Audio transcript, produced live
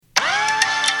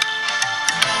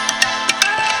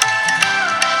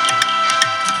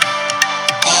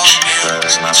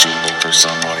for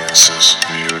some audiences.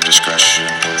 Viewer discretion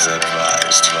is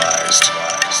advised.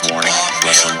 Warning,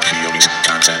 wrestling POV's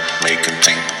content may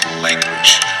contain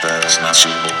language that is not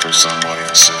suitable for some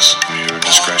audiences. Viewer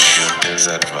discretion is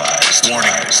advised.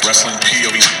 Warning, wrestling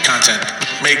POV's content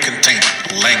may contain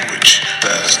language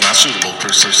that is not suitable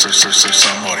for some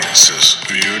audiences.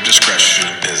 Viewer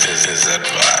discretion is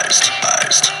advised.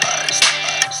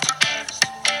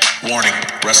 Warning,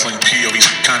 wrestling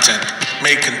POV's content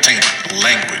may contain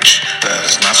language that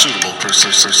is not suitable for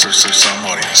some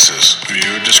audiences.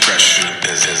 Viewer discretion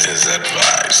is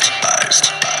advised.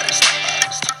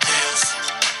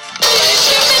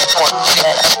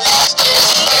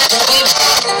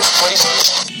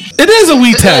 It is a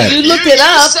wee tad. You looked it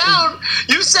up.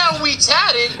 You sound wee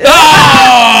tatted.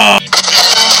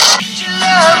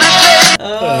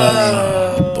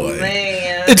 Oh boy.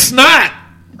 Man. It's not.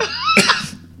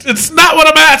 It's not what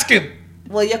I'm asking.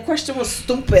 Well, your question was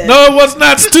stupid. No, it was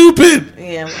not stupid.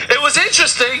 Yeah. It was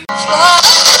interesting.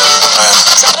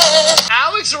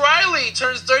 Alex Riley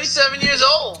turns 37 years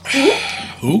old.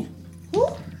 Who?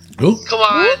 Come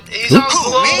on. He's on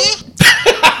Glow.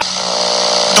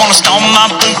 Gonna stomp my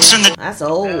boots in the... That's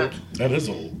old. That is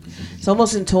old. It's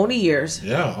almost in Tony years.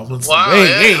 Yeah. Almost. Wow,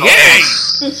 Hey.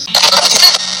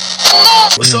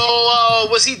 So,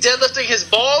 was he deadlifting his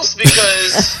balls?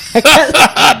 Because he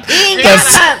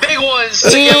That's- got big ones to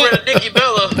get rid of Nikki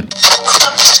Bella.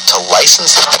 To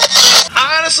license it.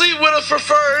 I honestly would have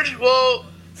preferred, well...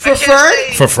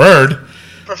 Preferred?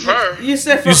 Preferred. You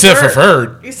said preferred. You said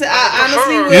preferred. You said I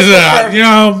honestly would You said, prefer. you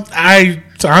know, I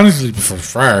honestly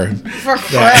prefer.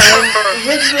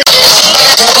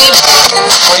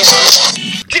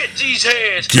 Get these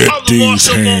hands. Get I'm the these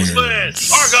Marshall Moss man.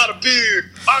 hands. I got a beard.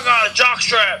 I got a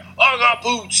jockstrap. I got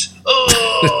boots.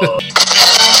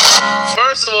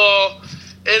 First of all,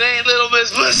 it ain't Little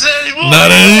Miss Bliss anymore.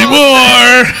 Not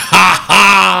anymore. Ha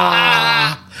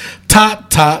ha.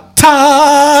 Tots.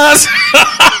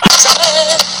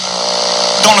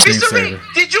 Mr. Reed,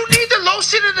 did you need the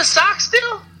lotion in the sock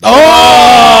still?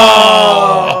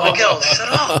 Oh. Miguel, shut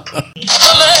up.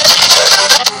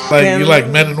 Like you like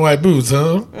men in white boots,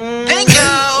 huh?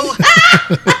 Bingo.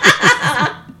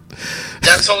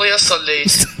 That's only a Sunday.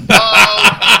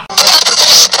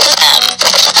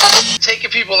 Taking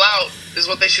people out is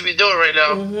what they should be doing right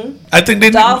now. Mm-hmm. I think they.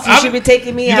 Dolph, you should be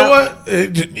taking me out. You know what?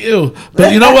 Ew.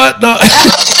 But you know what? No.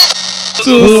 Just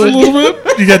a little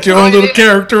bit. You got your own little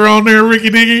character on there, Ricky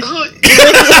Diggy.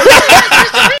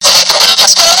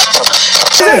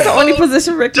 That's the only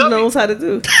position Ricky knows how to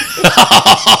do.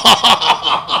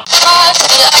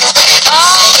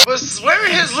 Was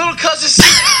wearing his little cousin suit.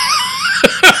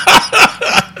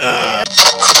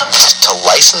 To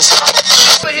license it.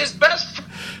 His best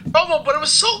promo, but it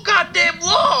was so goddamn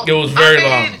long. It was very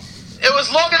long. It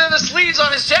was longer than the sleeves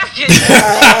on his jacket.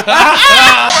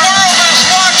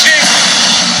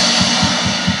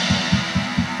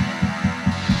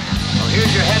 Well,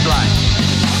 here's your headline.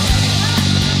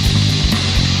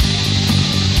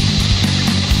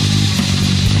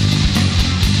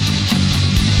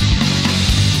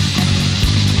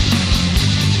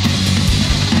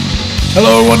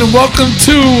 Hello, everyone, and welcome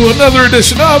to another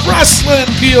edition of Wrestling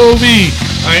POV.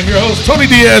 I am your host, Tony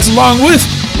Diaz, along with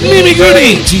Mimi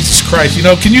Goody. Jesus Christ, you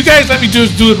know, can you guys let me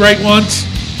just do it right once?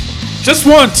 Just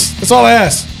once. That's all I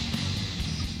ask.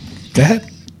 Go ahead.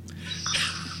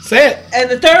 Say it. And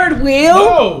the third wheel.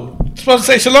 Oh, you're supposed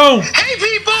to say shalom. Hey,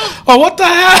 people. Oh, what the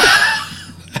hell?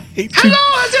 I hate you. Hello,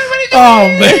 how's everybody doing?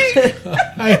 Oh, man.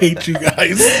 I hate you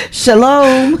guys.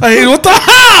 Shalom. I hate, what the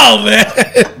hell, man?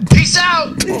 Peace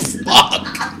out. Fuck.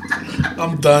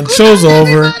 I'm done. Show's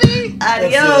over. Everybody.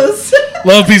 Adios.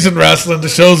 Love, peace, and wrestling. The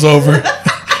show's over.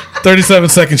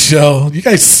 37-second show. You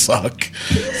guys suck.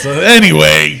 So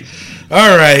anyway,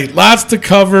 all right. Lots to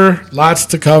cover. We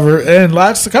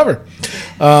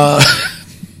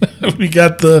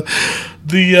got the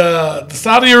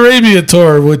Saudi Arabia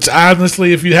tour, which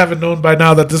honestly, if you haven't known by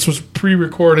now that this was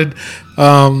pre-recorded,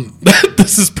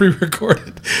 this is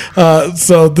pre-recorded.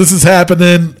 So this is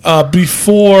happening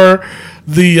before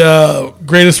the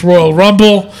Greatest Royal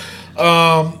Rumble.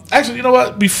 Actually, you know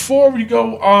what? Before we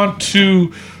go on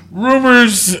to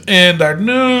rumors and our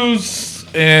news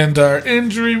and our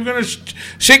injury, we're going to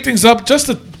shake things up just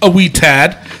a wee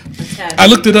tad. I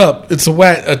looked it up. It's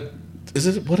what is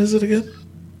it again?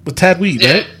 The tad weed,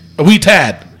 right? A wee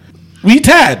tad. Wee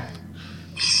tad.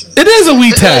 It is a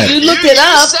wee tad. You looked it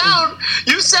up.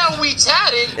 You sound wee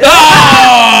tatted.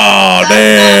 Oh,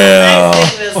 damn.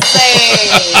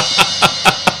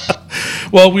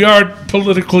 Well, we are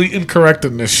politically incorrect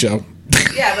in this show.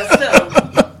 Yeah, but still.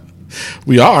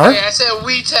 We are. Hey, I said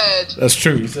we Tad. That's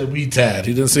true. He said we Tad.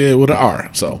 He didn't say it with an R.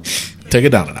 So take it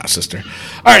down a notch, sister.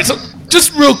 All right. So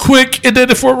just real quick, and then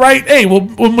if we're right, hey,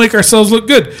 we'll make ourselves look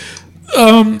good.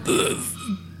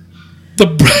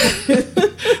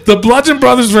 The Bludgeon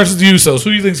Brothers versus the Usos. Who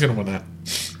do you think's gonna win that?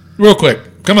 Real quick.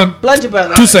 Come on. Bludgeon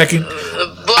Brothers. 2 seconds.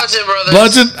 Bludgeon Brothers.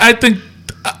 Bludgeon. I think.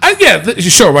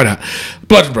 Sure. Why not?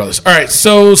 Bludgeon Brothers. All right.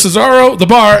 So Cesaro, the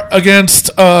Bar, against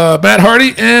Matt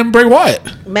Hardy and Bray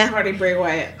Wyatt. Matt Hardy, Bray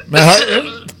Wyatt. Matt Hardy.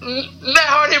 Matt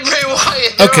Hardy and Bray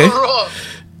Wyatt. They're Okay. on Raw.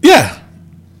 Yeah.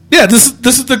 This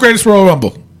is the greatest Royal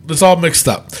Rumble. It's all mixed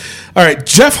up. All right.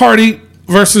 Jeff Hardy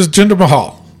versus Jinder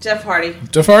Mahal. Jeff Hardy.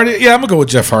 Jeff Hardy? Yeah, I'm going to go with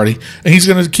Jeff Hardy. And he's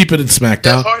going to keep it in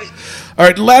SmackDown. Jeff Hardy. All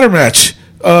right, ladder match.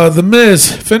 The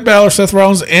Miz, Finn Balor, Seth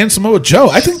Rollins, and Samoa Joe.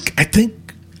 I think I'm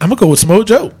going to go with Samoa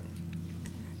Joe.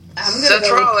 I'm gonna Seth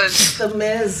go with Rollins. The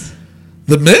Miz.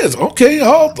 The Miz. Okay,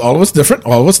 all of us different.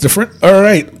 All of us different. All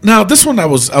right. Now, this one I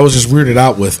was just weirded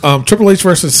out with. Triple H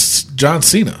versus John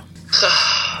Cena.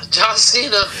 John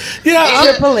Cena. Yeah,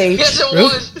 Triple H. He hasn't really?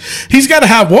 won. He's got to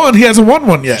have one. He hasn't won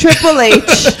one yet. Triple H.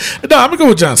 No, I'm going to go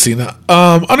with John Cena.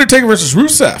 Undertaker versus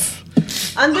Rusev.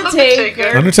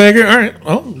 Undertaker. Undertaker. All right.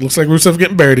 Oh, looks like Rusev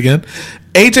getting buried again.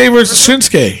 AJ versus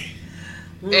Shinsuke.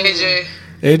 AJ.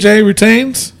 AJ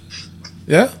retains.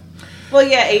 Yeah. Well,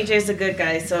 yeah, AJ's a good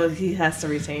guy, so he has to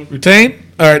retain. Retain?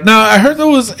 All right. Now, I heard there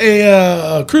was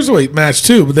a cruiserweight match,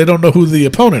 too, but they don't know who the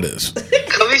opponent is.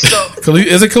 Kalisto.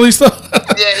 Is it Kalisto?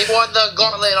 Yeah, he won the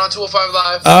gauntlet on 205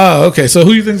 Live. Oh, okay. So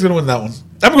who do you think's going to win that one?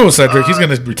 I'm going with Cedric. He's going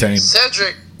to retain.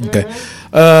 Cedric. Okay.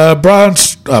 Braun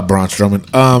Strowman.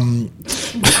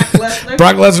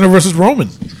 Brock Lesnar versus Roman.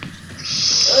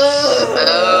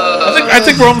 I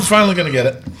think Roman's finally going to get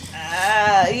it.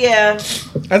 Yeah.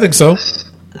 I think so.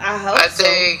 I hope I so.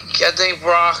 think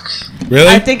Brock. Really?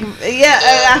 I think,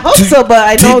 I hope so, but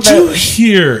I know Did you that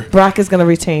hear? Brock is going to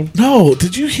retain. No.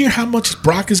 Did you hear how much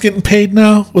Brock is getting paid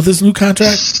now with his new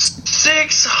contract?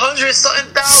 600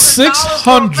 something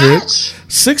thousand dollars.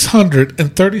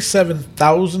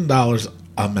 $637,000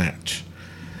 a match.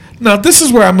 Now this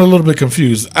is where I'm a little bit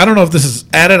confused. I don't know if this is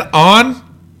added on,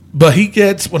 but he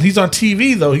gets when he's on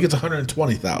TV though he gets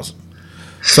 $120,000.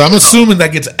 So I'm assuming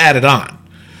that gets added on.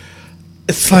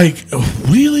 It's like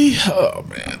really, oh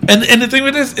man. And the thing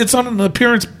with this, it's on an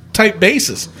appearance type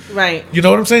basis. Right. You know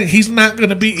what I'm saying? He's not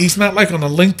like on a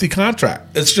lengthy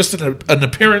contract. It's just an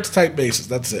appearance type basis.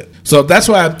 That's it. So that's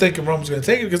why I'm thinking Roman's going to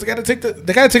take it because they got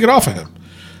to take it off of him.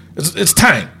 It's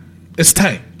time. It's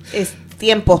time. It's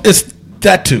tiempo. It's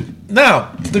that too.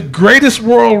 Now, the greatest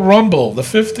Royal Rumble, the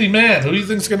 50-man. Who do you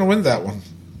think's going to win that one?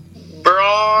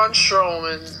 Braun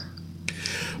Strowman.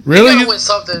 Really? He gotta win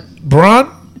something.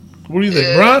 Braun? What do you think?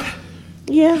 Yeah. Braun?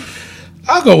 Yeah.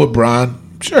 I'll go with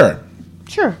Braun. Sure.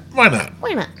 Sure. Why not?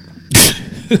 Why not?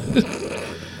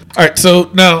 All right, so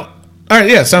now, all right,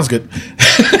 yeah, sounds good.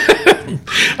 All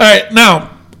right, now,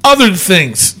 other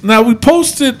things. Now, we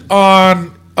posted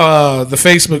on the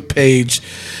Facebook page,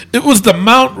 it was the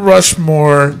Mount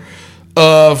Rushmore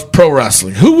of pro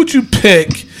wrestling. Who would you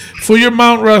pick for your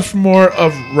Mount Rushmore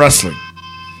of wrestling?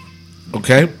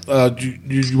 Okay,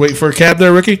 you wait for a cab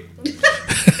there, Ricky?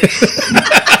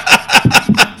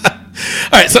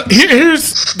 All right, so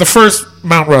here's the first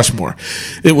Mount Rushmore.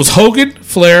 It was Hogan,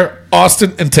 Flair,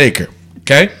 Austin, and Taker.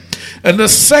 Okay? And the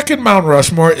second Mount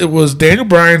Rushmore, it was Daniel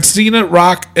Bryan, Cena,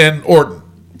 Rock, and Orton.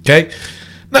 Okay?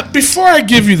 Now, before I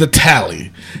give you the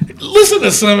tally, listen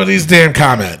to some of these damn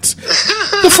comments.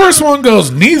 The first one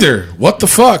goes, neither. What the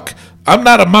fuck? I'm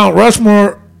not a Mount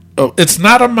Rushmore. Oh, it's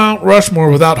not a Mount Rushmore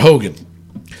without Hogan.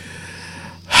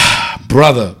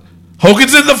 Brother,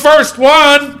 Hogan's in the first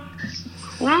one.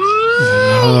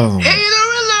 Woo! Hater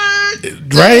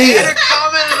alert! Right? Hater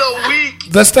comment of the week.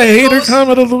 That's the hater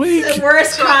comment of the week. The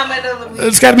worst comment of the week.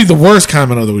 It's got to be the worst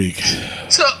comment of the week.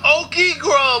 To Okie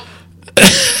Grub.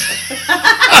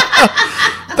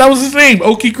 That was his name,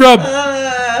 Okie Grub.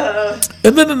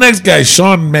 And then the next guy,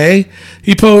 Sean May,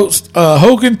 he posts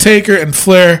Hogan, Taker, and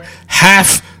Flair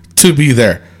have to be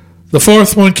there. The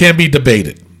fourth one can be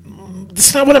debated.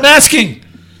 That's not what I'm asking.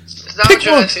 It's not Pick what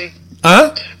you're one. asking.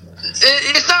 Huh?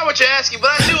 It's not what you're asking, but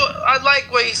I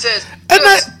like what he says.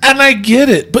 And I get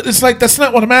it, but it's like that's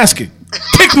not what I'm asking.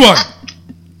 Pick one.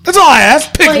 That's all I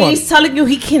ask. Pick But one. he's telling you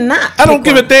he cannot. I don't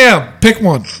give a damn. Pick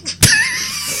one.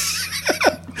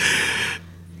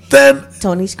 Then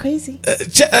Tony's crazy.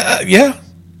 yeah.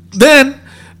 Then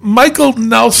Michael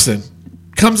Nelson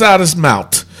comes out his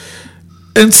mouth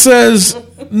and says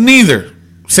neither.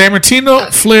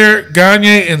 Sammartino, Flair,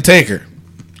 Gagne, and Taker.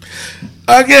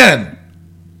 Again,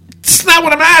 it's not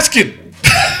what I'm asking.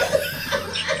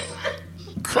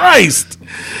 Christ.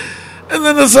 And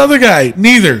then this other guy,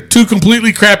 neither. Two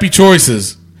completely crappy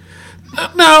choices.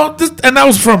 Now, and that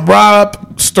was from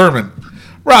Rob Sturman.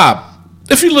 Rob,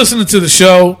 if you're listening to the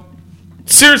show,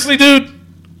 seriously, dude,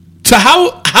 so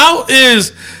how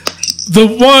is the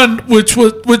one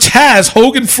which has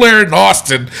Hogan, Flair, and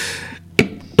Austin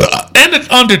and an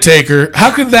Undertaker? How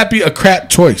can that be a crap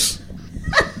choice?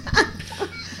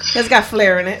 It's got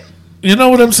Flair in it. You know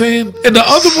what I'm saying? And the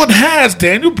other one has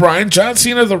Daniel Bryan, John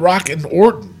Cena, The Rock, and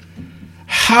Orton.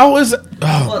 How is it?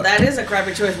 Oh. Well, that is a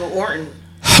crappy choice for Orton.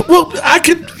 Well, I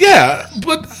can, yeah,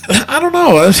 but I don't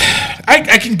know.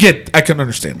 I can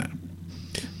understand that.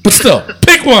 But still,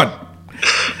 pick one.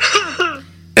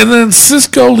 And then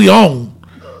Cisco Leone.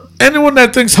 Anyone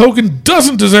that thinks Hogan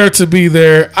doesn't deserve to be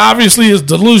there obviously is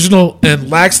delusional and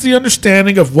lacks the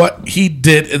understanding of what he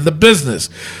did in the business.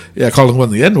 Yeah, calling one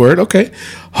the N-word, okay.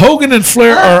 Hogan and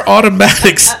Flair are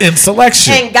automatics in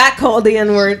selection. And got called the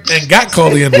N-word. And got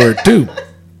called the N-word, too.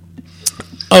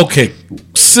 Okay,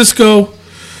 Cisco,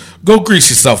 go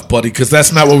grease yourself, buddy, because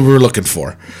that's not what we were looking for.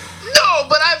 No,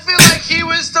 but I feel like he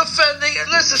was defending. And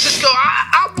listen, Cisco,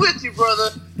 I'm with you,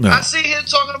 brother. No. I see him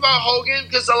talking about Hogan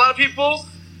because a lot of people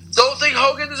don't think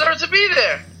Hogan deserves to be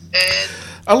there. And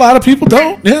A lot of people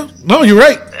don't. Yeah. No, you're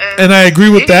right. And I agree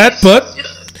with that, but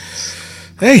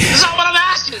hey. That's not what I'm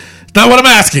asking. Not what I'm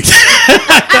asking.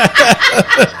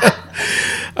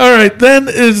 All right. Then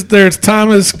there's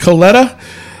Thomas Coletta.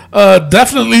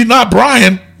 Definitely not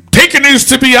Brian. Taker needs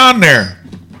to be on there.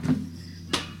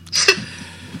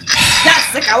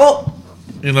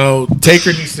 You know,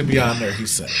 Taker needs to be on there, he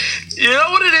said. You know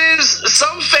what it is?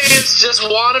 Some fans just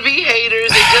want to be haters.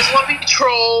 They just want to be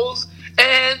trolls.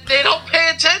 And they don't pay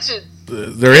attention. They're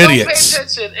They idiots. don't pay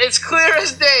attention. It's clear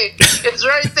as day. It's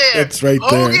right there. It's right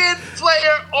there. Hogan,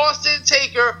 Flair, Austin,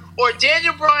 Taker, or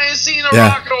Daniel Bryan, Cena, Yeah.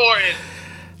 Rock, or Orton.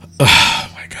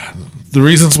 Oh, my God. The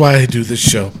reasons why I do this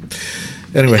show.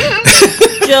 Anyway.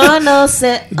 Yo no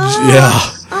sé.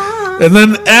 Yeah. And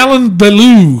then Alan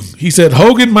Ballou, he said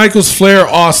Hogan, Michaels, Flair,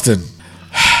 Austin.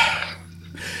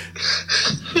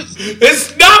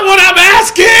 It's not what I'm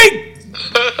asking.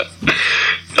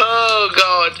 Oh,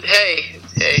 God. Hey.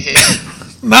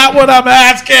 Not what I'm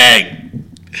asking.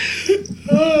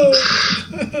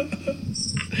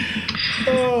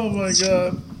 Oh my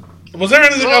God. Was there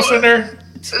anything else in there?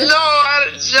 No,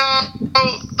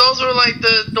 those were like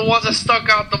the ones that stuck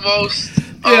out the most.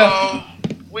 Yeah.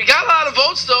 We got a lot of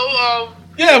votes, though.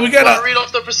 Yeah, we got Want to to read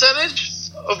off the percentage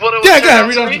of what it was? Yeah, go ahead.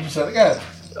 Read off the percent. Go ahead.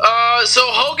 So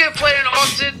Hogan, Flair, and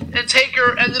Austin and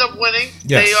Taker ended up winning.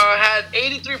 Yes. They had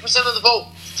 83% of the vote.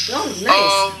 Oh,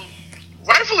 nice.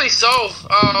 Rightfully so.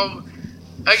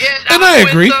 Again, And I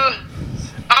agree.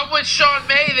 I'm with Sean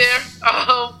May there.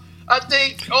 I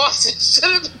think Austin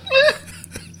should have.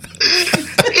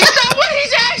 He's not what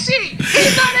he's asking.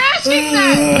 He's not asking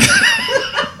that.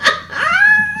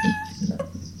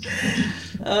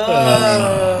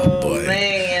 Boy.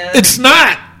 Man. It's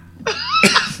not.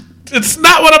 It's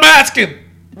not what I'm asking.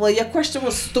 Well, your question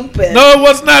was stupid. No, it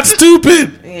was not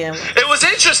stupid. Yeah. It was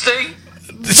interesting.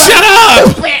 Shut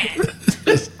up.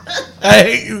 I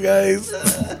hate you guys.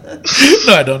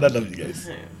 No, I don't. I love you guys.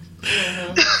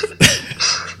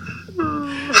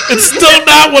 It's still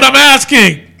not what I'm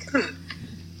asking.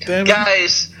 Damn it.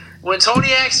 Guys, when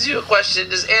Tony asks you a question,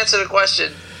 just answer the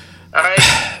question. All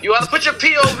right? You want to put your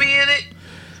POV in it?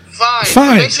 Fine.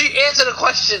 Fine. Make sure you answer the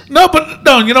question. No, but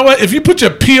no, you know what? If you put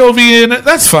your POV in it,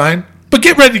 that's fine. But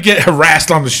get ready to get harassed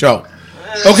on the show.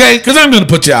 Okay? Because I'm going to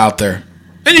put you out there.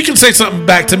 And you can say something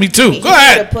back to me, too. Go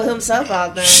ahead. Put himself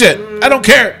out there. Shit. I don't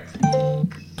care.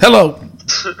 Hello.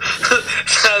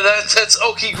 That's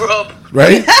Okie Grub.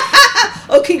 Right?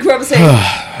 Okay, Grub said.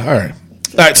 All right.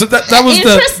 All right. So that was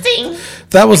Interesting.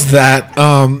 that was that.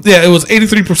 Yeah, it was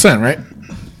 83%, right?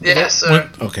 Yes, sir.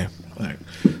 Okay. All right.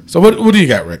 So what do you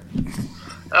got, Rick?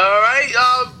 All right.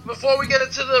 Before we get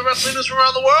into the wrestling news from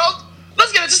around the world,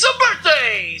 let's get into some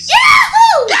birthdays.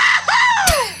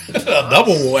 A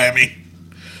double whammy.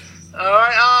 All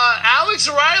right. Alex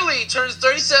Riley turns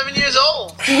 37 years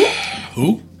old.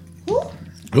 Who?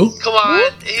 Come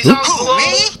on. He's on slow.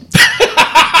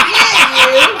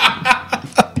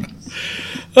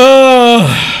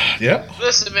 Yeah.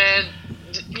 Listen, man.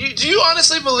 Do you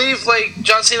honestly believe, like,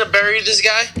 John Cena buried this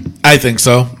guy? I think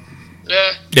so.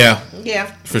 Yeah. Yeah, Yeah,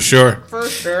 for sure. for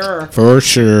sure. For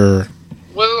sure.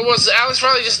 Was Alex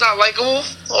Riley just not likable?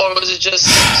 Or was it just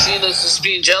Cena's just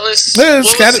being jealous?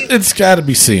 It's got to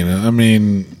be Cena. I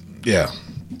mean, yeah.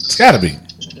 It's got to be.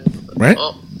 Right?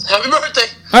 Well, happy birthday.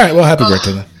 All right, well, happy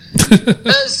birthday then.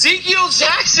 Ezekiel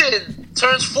Jackson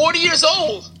turns 40 years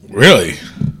old. Really?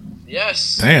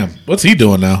 Yes. Damn. What's he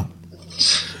doing now?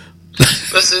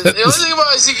 Listen, Listen, the only thing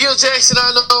about Ezekiel Jackson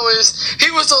I know is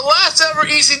he was the last ever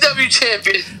ECW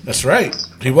champion. That's right.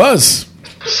 He was.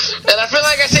 And I feel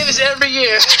like I say this every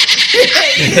year.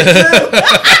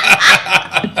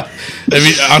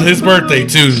 On his birthday,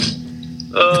 too.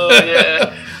 Oh,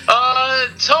 yeah.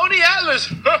 Tony Atlas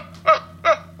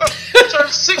turned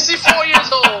 64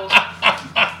 years old.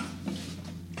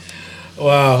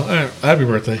 Wow. Happy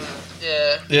birthday.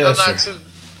 Yeah. Yeah, I'm not sure. too,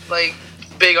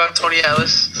 big on Tony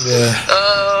Atlas.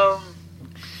 Yeah.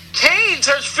 Kane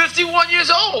turns 51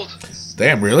 years old.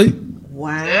 Damn, really?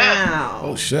 Wow.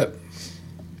 Oh, shit.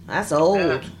 That's old.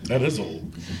 Yeah. That is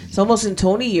old. It's almost in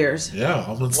Tony years. Yeah.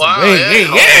 Almost. Wow, Hey.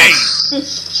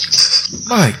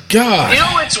 My God. You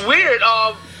know what's weird?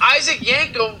 Isaac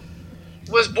Yankem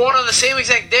was born on the same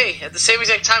exact day, at the same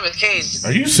exact time as Kane.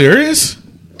 Are you serious?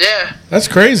 Yeah. That's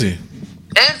crazy.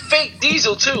 And Fake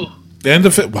Diesel, too. The end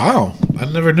of it. Wow. I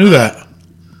never knew that.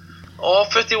 All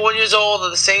 51 years old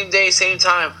on the same day, same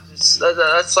time. That's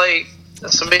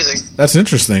amazing. That's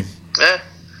interesting. Yeah.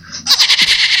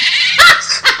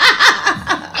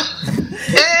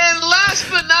 And last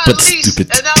but not But least,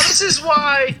 stupid. and now this is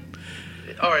why.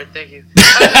 All right, thank you.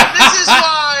 This is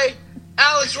why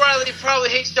Alex Riley probably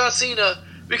hates John Cena,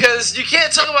 because you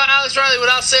can't talk about Alex Riley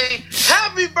without saying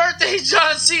 "Happy birthday,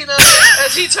 John Cena,"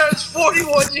 as he turns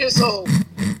 41 years old.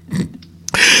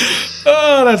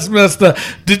 Oh, that's messed up.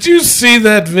 Did you see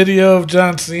that video of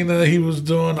John Cena he was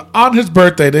doing on his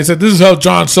birthday? They said this is how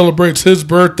John celebrates his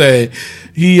birthday.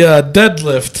 He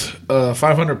deadlift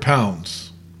 500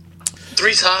 pounds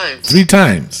 3 times. 3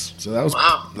 times. So that was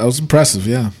Wow. that was impressive.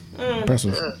 Yeah,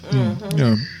 impressive.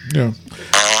 Yeah.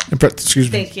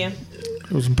 Excuse me. Thank you.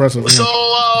 It was impressive. So,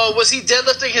 Yeah. was he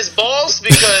deadlifting his balls?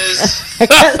 Because you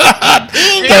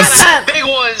gotta have big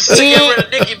ones to get rid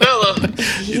of Nikki Bella.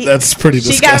 That's pretty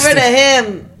She disgusting. got rid of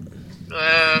him.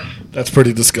 That's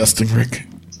pretty disgusting, Rick.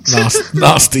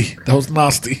 Nasty. That was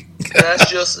nasty. That's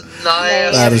just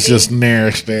nice. That is just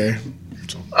nairish there.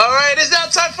 All right, it's now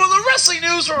time for the wrestling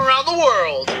news from around the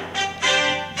world.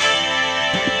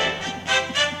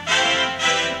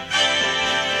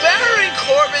 Baron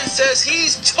Corbin says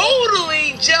he's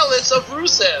totally jealous of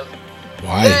Rusev.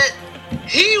 Why? That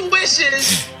he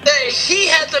wishes that he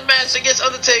had the match against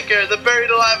Undertaker, the buried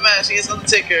alive match against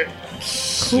Undertaker.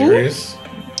 Serious?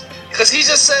 Because he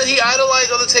just said he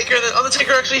idolized Undertaker, and then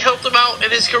Undertaker actually helped him out in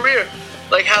his career.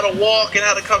 Like how to walk and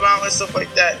how to come out and stuff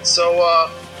like that. So,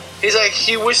 he's like,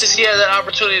 he wishes he had that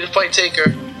opportunity to fight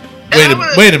Taker. And Wait I'm a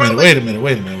gonna minute.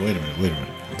 Wait a minute.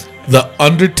 The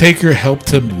Undertaker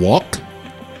helped him walk?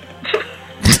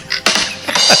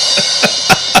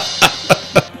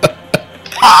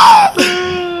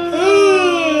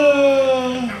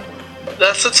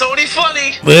 That's a Tony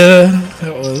funny. Yeah,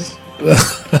 that was.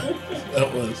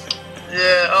 That was.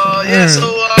 Yeah, so,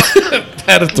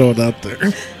 Had to throw it out there.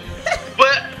 but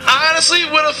I honestly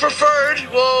would have preferred,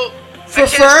 well,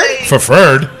 Preferred?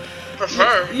 Preferred?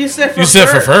 prefer. You said preferred. You said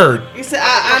preferred. You said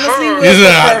I honestly Preferred. would You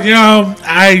said, prefer.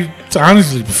 I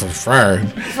honestly prefer.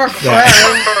 Prefer.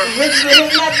 Rich with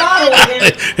hitting that bottle again.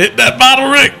 Hit that bottle,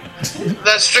 Rick.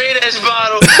 That straight edge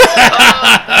bottle.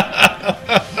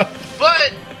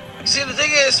 But, see, the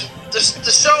thing is,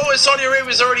 the show in Saudi Arabia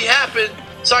has already happened,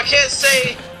 so I can't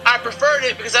say I preferred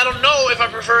it because I don't know if I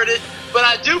preferred it, but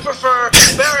I do prefer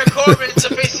Baron Corbin to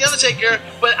face The Undertaker,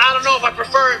 but I don't know if I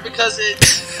prefer it because it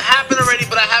happened already,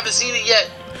 but I haven't seen it yet.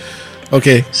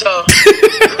 Okay. So,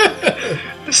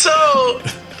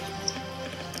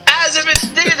 as if it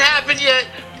didn't happen yet,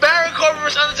 Baron Corbin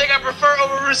versus Undertaker I prefer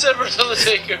over Rusev versus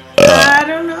Undertaker. I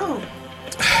don't know.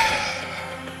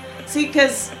 See,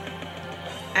 because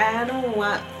I don't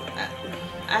want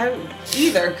I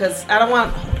either because I don't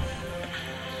want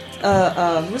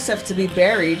Rusev to be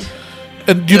buried.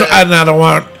 And you know, and I don't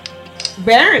want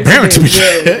Baron Baron to be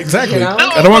buried, exactly. you know?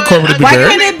 I don't want Corbin to be Why buried.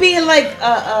 can't it be like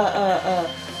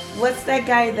what's that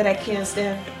guy that I can't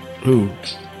stand? Who?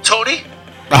 Tony?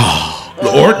 Oh,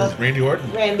 Orton, Randy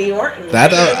Orton. Randy Orton.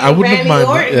 That, I wouldn't have Randy minded,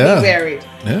 Orton yeah. be buried,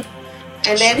 Yeah,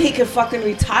 and then he could fucking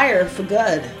retire for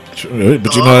good. sure,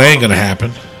 but you know that ain't gonna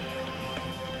happen.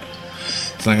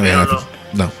 It's not gonna I don't happen.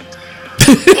 No.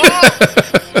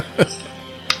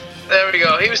 There we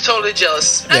go. He was totally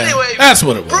jealous. Yeah, Anyway, that's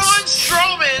what it was. Braun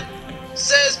Strowman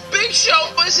says Big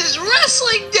Show was his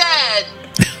wrestling dad.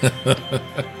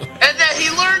 And that he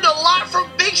learned a lot from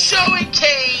Big Show and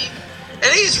Kane.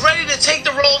 And he's ready to take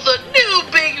the role of the new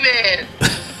big man.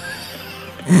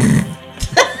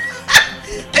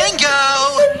 Bingo!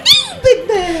 Big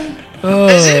man.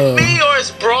 Is it me or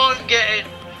is Braun getting,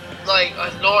 like,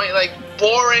 annoying, like,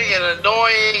 boring and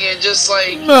annoying and just,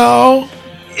 like... No.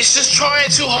 he's just trying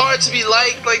too hard to be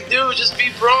liked. Like, dude, just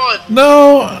be Braun.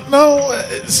 No,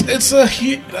 it's a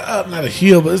not a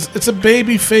heel, but it's a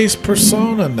baby face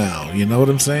persona now. You know what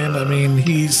I'm saying? I mean,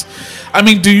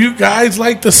 do you guys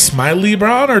like the smiley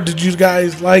Braun, or did you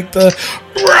guys like the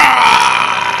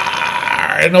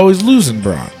and always losing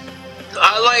Braun?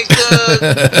 I like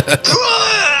the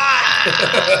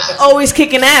Always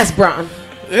kicking ass, Braun.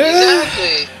 Yeah.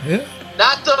 exactly. Yeah.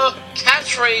 Not the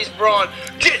catchphrase, Braun.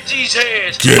 Get these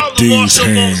hands. Get I'm the these Marshall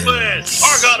Moss hands. man.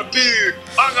 I got a beard.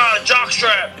 I got a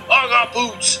jockstrap. I got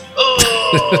boots.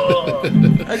 Oh.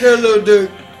 I got a little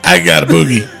dirt. I got a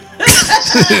boogie.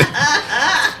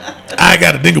 I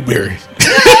got a dingleberry.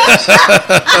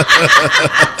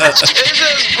 It's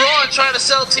just Braun trying to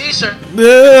sell t-shirts. Not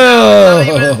No.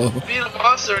 even being a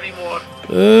monster anymore.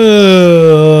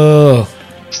 Oh.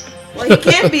 Well, he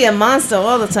can't be a monster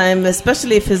all the time,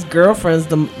 especially if his girlfriend's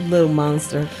the little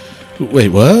monster. Wait,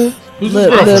 what? Who's his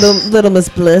girlfriend? Little Miss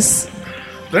Bliss.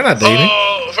 They're not dating.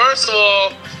 Oh, first of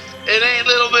all, it ain't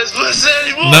Little Miss Bliss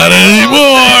anymore. Not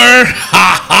anymore.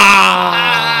 Ha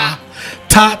ha.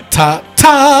 Tot.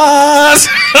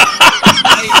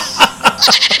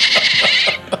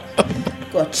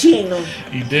 Cochino.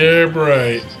 You damn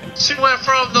right. She went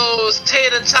from those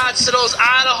tater tots to those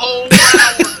Idaho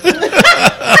flowers.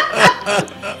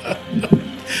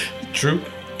 True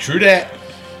that.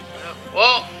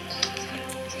 Well,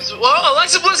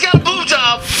 Alexa Bliss got a boob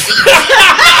job.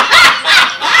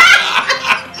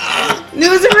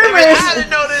 News and I rumors. hadn't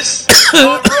noticed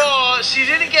on Raw. She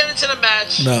didn't get into the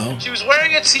match. No. She was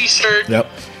wearing a t-shirt. Yep.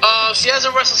 She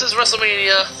hasn't wrestled since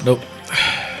WrestleMania. Nope.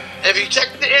 If you check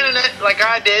the internet, like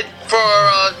I did, for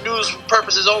news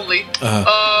purposes only,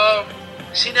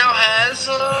 she now has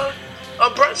a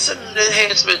breast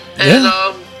enhancement. And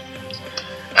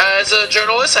as a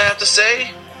journalist, I have to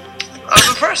say, I'm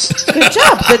impressed. Good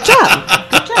job.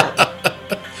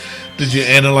 Did you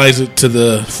analyze it to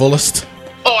the fullest?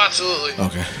 Oh, absolutely.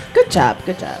 Okay. Good job.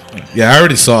 Yeah, I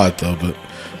already saw it though, but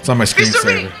it's on my Mr. Reed,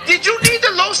 screensaver. did you need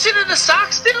the lotion in the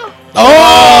socks still?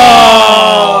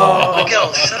 Oh!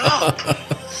 Miguel, shut up.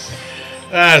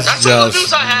 That's That's all the just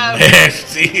news I have.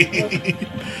 nasty.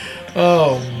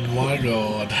 Oh my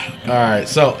god! All right,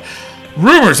 so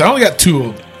rumors. I only got two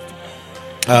of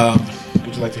them.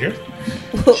 Would you like to hear?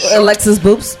 Alexa's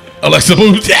boobs. Alexa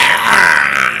Booth. Yeah!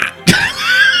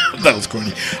 That was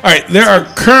corny. All right, there are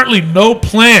currently no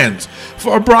plans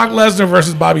for a Brock Lesnar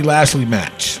versus Bobby Lashley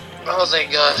match. Oh,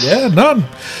 thank God. Yeah, none.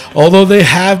 Although they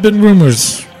have been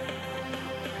rumors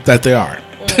that they are.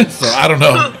 So I don't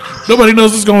know. Nobody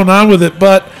knows what's going on with it,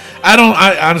 but I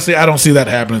honestly don't see that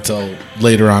happening until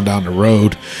later on down the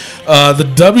road. The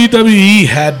WWE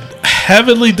had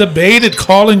heavily debated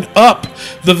calling up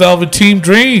the Velveteen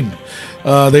Dream.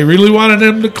 They really wanted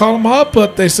him to call him up,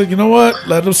 but they said, you know what?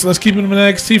 Let's keep him in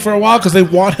NXT for a while because they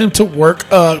want him to work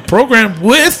a program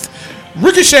with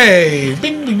Ricochet.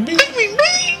 Bing, bing, bing. Bing, bing,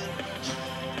 bing.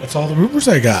 That's all the rumors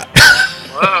I got.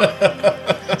 Wow.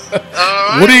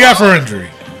 What do you got for injury?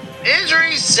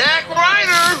 Injury, Zack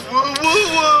Ryder. Woo, woo,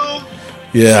 woo.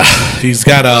 Yeah, he's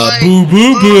got a Like, boo,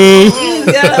 boo, boo. He's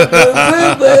got a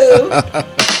boo.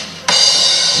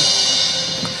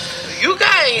 You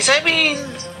guys, I mean,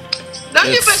 not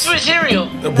your best material.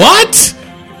 What?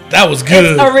 That was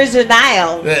good.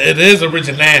 Original. It is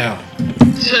original.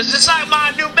 Just like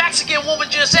my New Mexican woman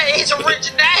just said, it's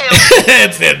original.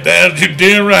 That's you're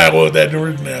damn right. Was that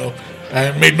original?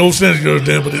 It made no sense to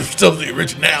them, but it's still the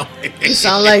original. You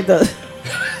sound like the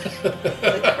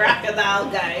crocodile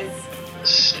guys.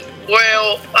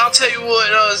 Well, I'll tell you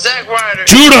what, Zack Ryder.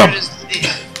 Shoot him!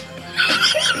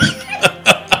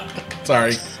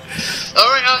 Sorry. All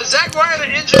right, Zack Ryder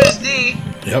injured his knee.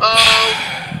 Yep.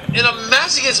 In a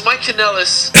match against Mike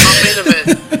Kanellis on main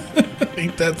event.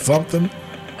 Ain't that something?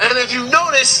 And if you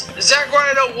notice, Zack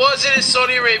Ryder was in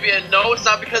Saudi Arabia. No, it's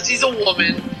not because he's a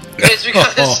woman. It's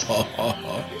because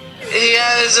he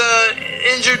has an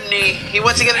injured knee. He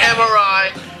went to get an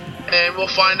MRI, and we'll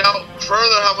find out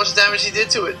further how much damage he did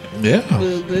to it. Yeah.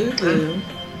 Boo, boo, boo.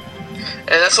 And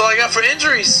that's all I got for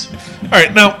injuries. All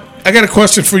right, now I got a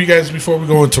question for you guys before we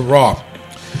go into Raw.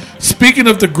 Speaking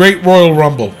of the Great Royal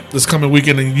Rumble this coming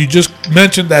weekend, and you just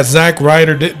mentioned that Zack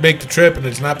Ryder didn't make the trip, and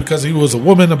it's not because he was a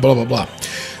woman, and blah blah blah.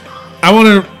 I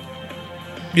want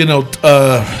to,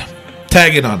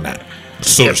 tag in on that,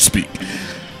 so to speak.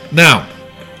 Now,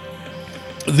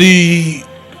 the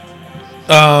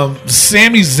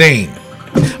Sami Zayn.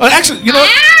 Actually, you know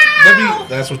what?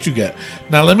 That's what you get.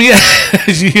 Now, let me.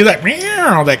 You hear that?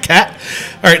 Meow, that cat.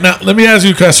 All right, now let me ask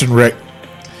you a question, Rick.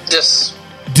 Yes.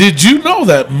 Did you know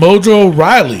that Mojo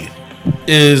Riley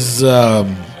is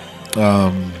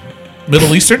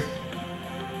Middle Eastern.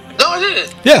 No, I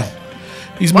didn't. Yeah,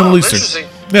 he's Wow, Middle Eastern. interesting.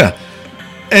 Yeah,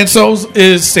 and so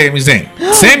is Sami Zayn.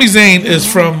 Sami Zayn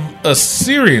is from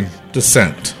Assyrian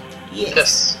descent.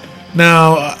 Yes.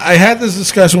 Now, I had this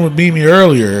discussion with Mimi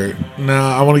earlier.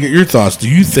 Now, I want to get your thoughts. Do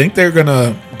you think they're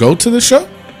gonna go to the show?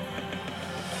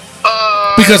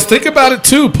 Because think about it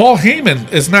too. Paul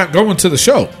Heyman is not going to the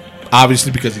show,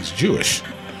 obviously because he's Jewish.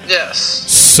 Yes.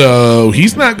 So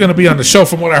he's not going to be on the show,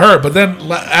 from what I heard. But then,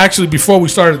 actually, before we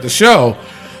started the show,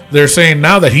 they're saying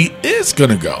now that he is going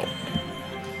to go.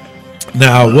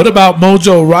 Now, what about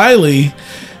Mojo Rawley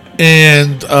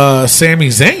and Sami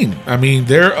Zayn? I mean,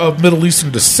 they're of Middle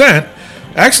Eastern descent.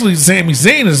 Actually, Sami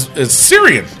Zayn is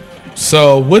Syrian.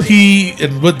 So would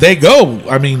they go?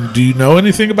 I mean, do you know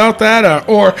anything about that,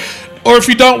 or if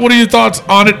you don't, what are your thoughts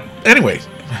on it anyway?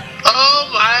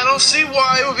 I don't see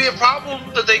why it would be a problem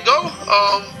that they go.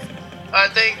 I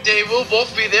think they will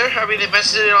both be there. I mean, they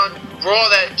mentioned it on Raw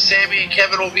that Sammy and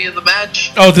Kevin will be in the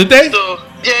match. Oh, did they? So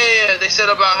yeah. They said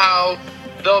about how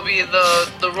they'll be in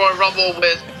the Royal Rumble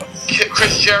with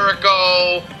Chris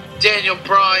Jericho, Daniel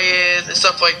Bryan, and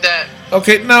stuff like that.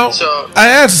 Okay, now So- I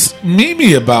asked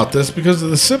Mimi about this because of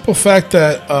the simple fact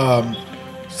that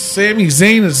Sami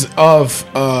Zayn is of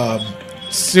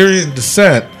Syrian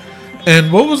descent.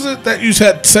 And what was it that you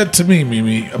had said to me,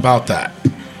 Mimi, about that?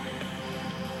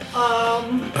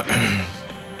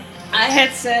 I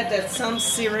had said that some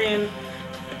Syrian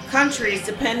countries,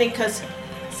 depending, because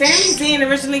Sami Zayn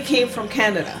originally came from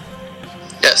Canada,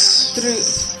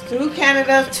 Yes. through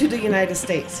Canada to the United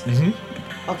States.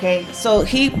 Okay, so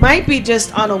he might be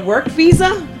just on a work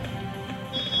visa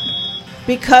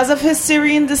because of his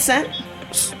Syrian descent.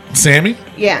 Sammy?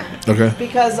 Yeah, Okay.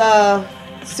 because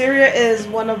Syria is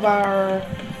one of our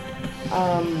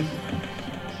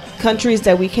countries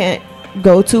that we can't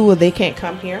go to, or they can't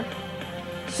come here.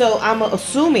 So I'm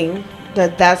assuming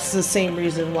that that's the same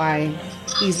reason why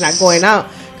he's not going out.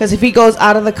 Because if he goes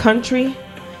out of the country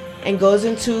and goes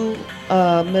into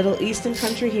a Middle Eastern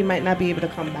country, he might not be able to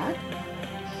come back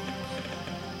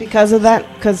because of that.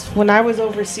 Because when I was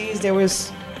overseas, there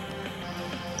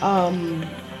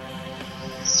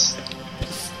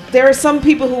are some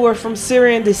people who are from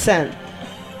Syrian descent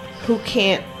who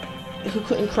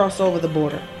couldn't cross over the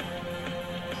border.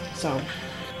 So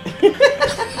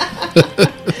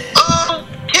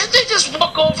Can't they just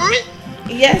walk over it?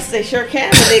 yes, they sure can,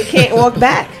 but they can't walk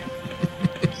back.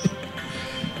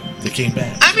 They came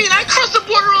back. I mean, I cross the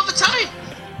border all the time.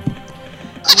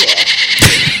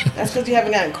 That's because you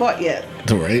haven't gotten caught yet.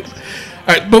 Right.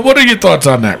 All right, but what are your thoughts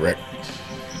on that, Rick?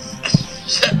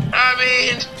 I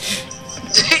mean,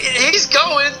 he's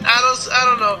going. I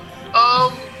don't know.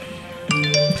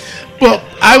 Well,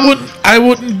 I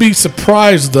wouldn't be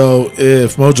surprised though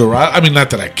if Mojo Rawley. I mean,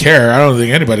 not that I care. I don't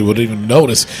think anybody would even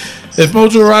notice if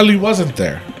Mojo Rawley wasn't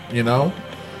there. You know,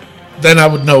 then I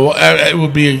would know. It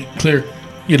would be a clear,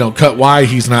 cut why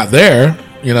he's not there.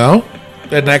 You know,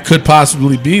 and that could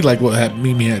possibly be like what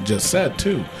Mimi had just said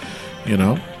too. You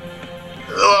know,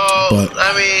 Well, But-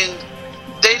 I mean,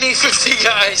 they need 50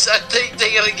 guys. I think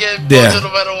they're gonna get Yeah. Mojo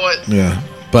no matter what. yeah.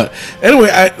 But anyway,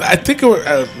 I think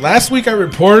last week I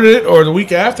reported it, or the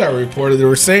week after I reported, they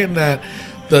were saying that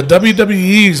the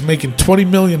WWE is making $20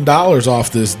 million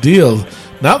off this deal.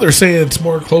 Now they're saying it's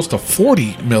more close to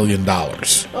 $40 million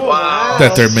Oh, Wow.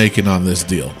 that they're making on this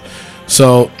deal.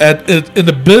 So, in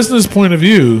the business point of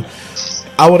view,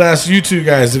 I would ask you two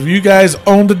guys, if you guys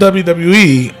own the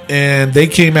WWE and they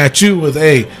came at you with,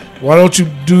 hey, why don't you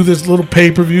do this little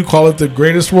pay-per-view, call it the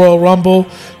Greatest Royal Rumble,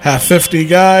 have 50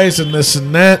 guys and this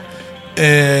and that,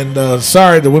 and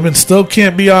sorry, the women still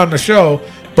can't be on the show,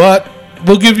 but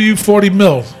we'll give you 40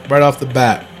 mil right off the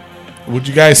bat. Would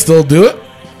you guys still do it?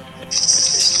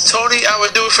 Tony, I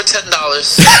would do it for $10.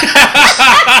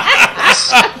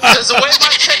 Because the way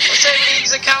my checking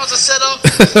savings accounts are set up,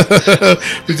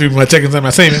 Between my check-ins and my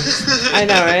savings. I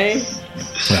know, right?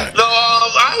 no,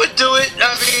 I would do it.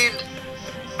 I mean,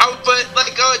 but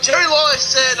like Jerry Lawler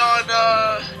said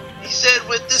he said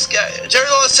with this guy, Jerry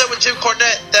Lawler said with Jim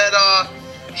Cornette that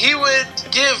he would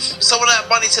give some of that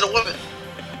money to the women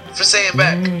for staying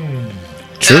back.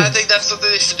 True. And I think that's something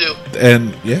they should do.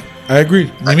 And, yeah, I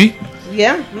agree. Mimi,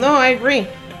 Yeah, no, I agree.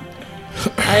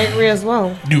 I agree as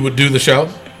well. you would do the show?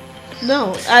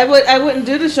 No, I wouldn't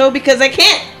do the show because I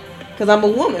can't, because I'm a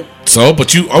woman. So,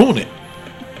 but you own it.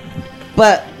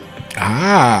 But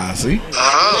See?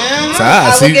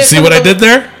 I would get See some what I of the- did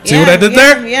there? See what I did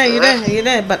there? Yeah, you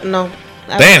did. But no,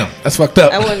 Damn, that's fucked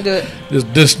up. I wouldn't do it. Just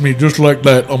dissed me just like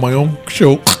that on my own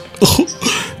show.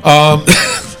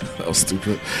 That was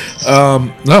stupid.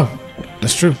 No,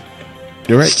 that's true.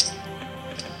 You're right.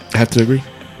 I have to agree.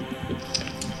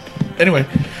 Anyway,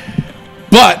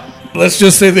 but let's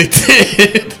just say they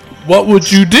did. What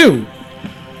would you do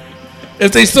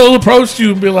if they still approached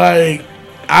you and be like,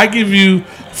 "I give you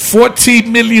 $14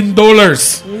 million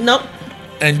Nope.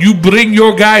 and you bring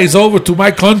your guys over to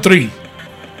my country,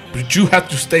 but you have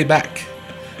to stay back"?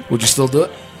 Would you still do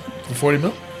it for 40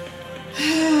 mil?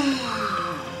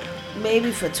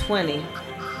 Maybe for 20,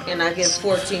 and I give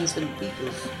 14 to the people,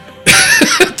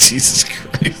 Jesus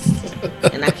Christ.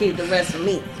 and I keep the rest for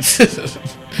me.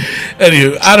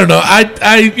 Anywho, I don't know.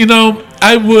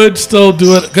 I would still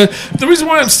do it. 'Cause the reason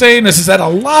why I'm saying this is that a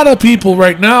lot of people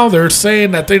right now, they're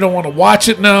saying that they don't want to watch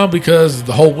it now because of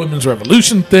the whole women's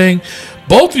revolution thing.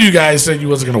 Both of you guys said you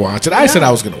wasn't going to watch it. I said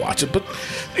I was going to watch it, but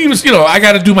he was, I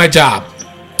got to do my job.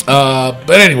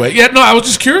 But anyway, yeah, no, I was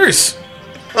just curious.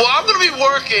 Well, I'm going to be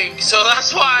working, so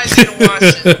that's why I didn't watch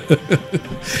it.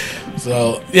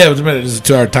 So, yeah, but there's a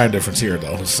 2-hour time difference here,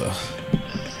 though. So,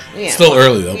 Yeah. still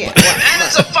early, though. Yeah. But And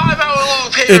it's a 5-hour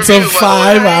long pay-per-view. it's a by the way.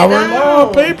 5-hour I know.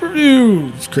 long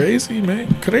pay-per-view. It's crazy,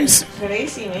 man. Crazy.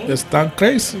 Crazy, man. It's done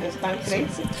crazy. It's not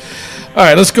crazy. All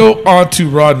right, let's go on to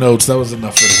Raw notes. That was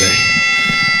enough for today.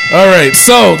 All right,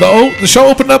 so the show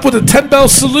opened up with a 10-bell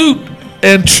salute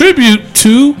and tribute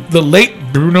to the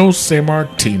late Bruno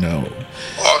Sammartino.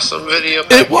 Awesome video.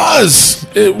 It was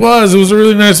a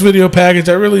really nice video package.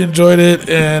 I really enjoyed it,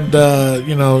 and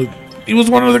he was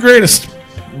one of the greatest.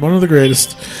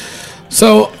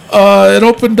 So it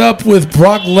opened up with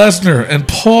Brock Lesnar and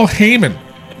Paul Heyman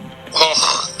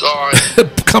Oh, God.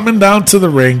 coming down to the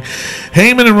ring.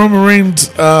 Heyman and Roman Reigns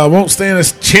won't stand a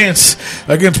chance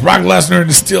against Brock Lesnar in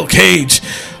the steel cage.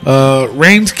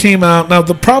 Reigns came out. Now,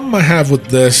 the problem I have with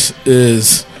this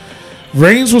is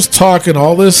Reigns was talking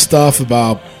all this stuff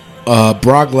about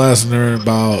Brock Lesnar,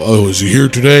 about, is he here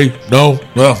today? No?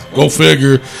 Well, go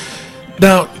figure.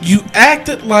 Now, you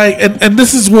acted like, and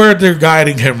this is where they're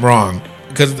guiding him wrong,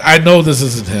 because I know this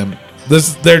isn't him.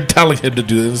 They're telling him to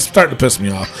do this. It's starting to piss me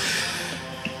off.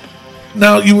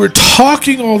 Now, you were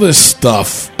talking all this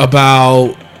stuff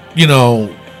about,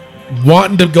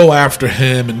 wanting to go after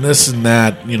him and this and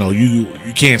that. You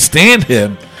can't stand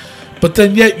him, but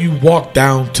then yet you walk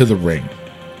down to the ring.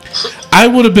 I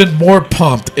would have been more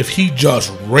pumped if he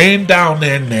just ran down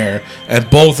in there and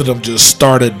both of them just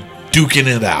started duking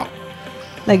it out.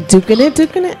 Like duking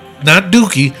it? Not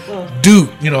dookie, duke,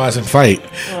 as in fight.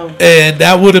 Oh. And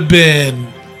that would have been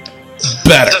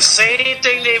better. The same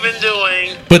thing they've been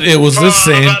doing. But it was the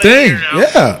for same about a thing. year now.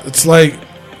 Yeah, it's like,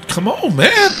 come on,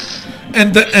 man.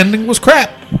 And the ending was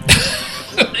crap.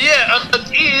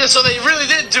 Yeah, so they really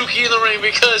did dookie in the ring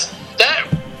because that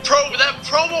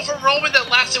promo from Roman that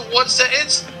lasted 1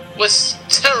 sentence was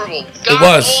terrible. God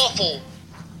was. awful.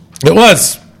 It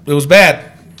was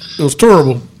bad. It was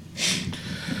terrible.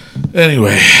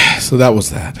 Anyway, so that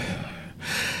was that.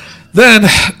 Then,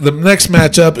 the next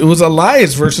matchup, it was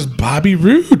Elias versus Bobby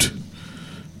Roode.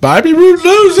 Bobby Roode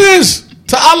loses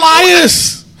to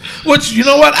Elias. Which, you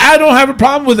know what? I don't have a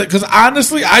problem with it because,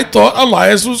 honestly, I thought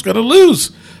Elias was going to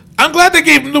lose. I'm glad they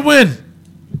gave him the win.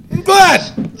 I'm glad.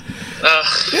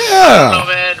 Oh,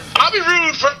 man. Bobby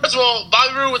Roode, first of all,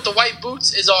 Bobby Roode with the white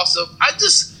boots is awesome. I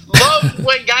just love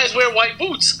when guys wear white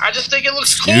boots. I just think it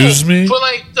looks cool. Excuse me? For,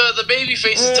 the baby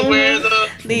faces to wear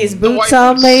These the boots white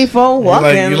are boots. made for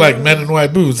walking. You like men in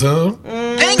white boots, huh?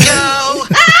 Bingo!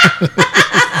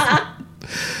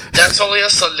 That's only a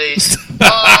Sunday. Not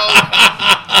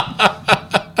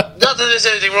that there's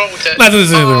anything wrong with that. Not that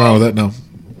there's anything wrong with that, no.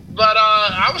 But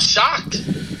I was shocked.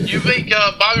 You make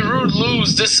Bobby Roode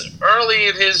lose this early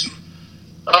in his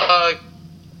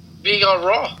being on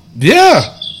Raw. Yeah,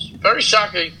 Very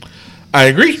shocking. I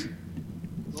agree.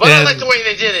 But I And- like the way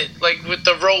they did it. Like with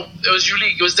the rope, it was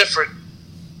unique. It was different.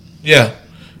 Yeah,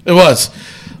 it was.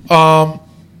 Yeah,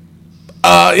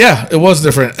 it was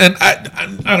different. And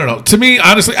I don't know. To me,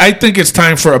 honestly, I think it's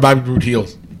time for a Bobby Roode heel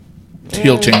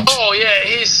change. Oh yeah,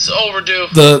 he's overdue.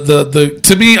 The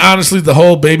to me, honestly, the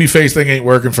whole babyface thing ain't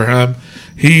working for him.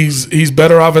 He's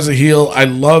better off as a heel. I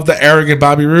love the arrogant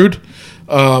Bobby Roode.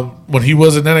 When he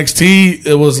was in NXT,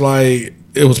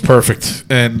 it was perfect.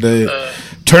 And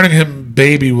turning him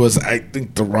baby was, I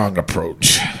think, the wrong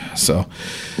approach. So,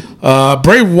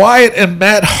 Bray Wyatt and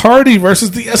Matt Hardy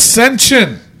versus the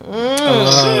Ascension.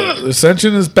 The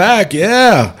Ascension is back,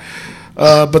 yeah.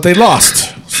 But they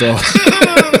lost. So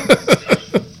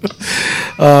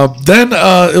then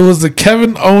it was the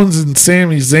Kevin Owens and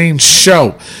Sami Zayn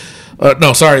show.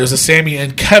 No, sorry, it was the Sami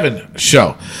and Kevin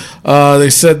show. They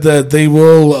said that they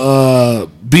will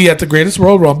be at the Greatest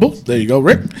Royal Rumble. There you go,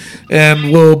 Rick.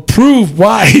 And will prove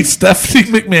why Stephanie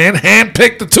McMahon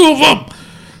handpicked the two of them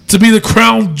to be the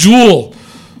crown jewel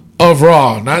of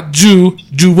Raw, not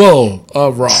Jewel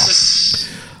of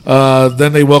Raw.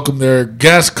 Then they welcomed their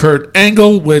guest, Kurt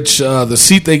Angle, which the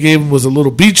seat they gave him was a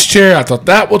little beach chair. I thought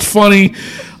that was funny.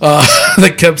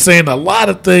 They kept saying a lot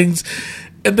of things.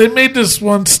 And they made this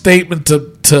one statement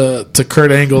to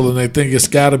Kurt Angle, and I think it's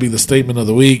got to be the statement of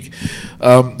the week.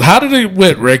 How did it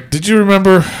went, Rick? Did you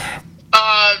remember?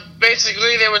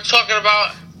 Basically, they were talking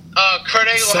about Kurt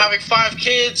Angle having 5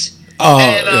 kids.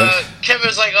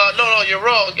 Kevin's like, no, you're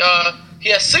wrong. He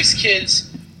has 6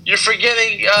 kids. You're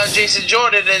forgetting Jason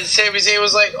Jordan. And Sami Zayn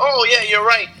was like, oh, yeah, you're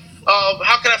right.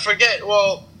 How can I forget?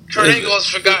 Well, Kurt Angle has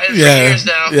forgotten for years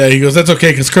now. Yeah, he goes, that's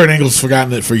okay, because Kurt Angle's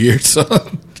forgotten it for years. So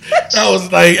that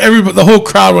was like, the whole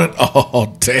crowd went,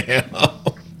 oh, damn.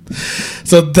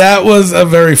 So that was a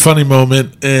very funny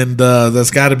moment, and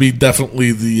that's got to be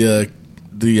definitely the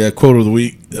quote of the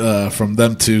week from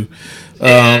them two.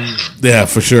 Yeah,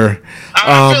 for sure.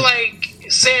 I feel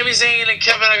like Sami Zayn and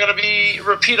Kevin are going to be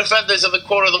repeat offenders of the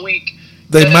quote of the week.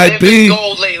 They might be. Been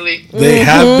gold lately. They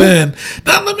have been.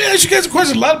 Now, let me ask you guys a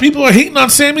question. A lot of people are hating on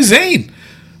Sami Zayn.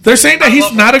 They're saying that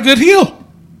he's not a good heel.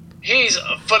 He's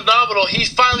phenomenal.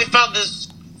 He's finally found this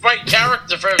right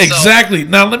character for himself. Exactly.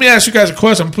 Now, let me ask you guys a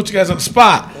question. I'm going to put you guys on the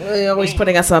spot. You're always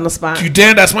putting us on the spot.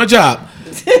 Dan, that's my job.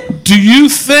 Do you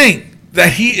think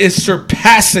that he is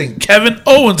surpassing Kevin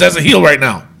Owens as a heel right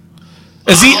now?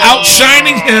 Is he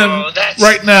outshining him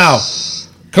right now?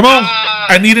 Come on.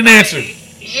 I need an answer.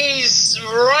 He's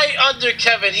right under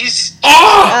Kevin. He's...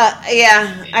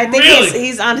 yeah. I think Really?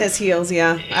 he's on his heels,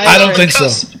 yeah. I don't think so.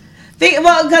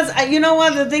 Because you know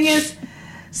what? The thing is,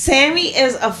 Sammy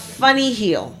is a funny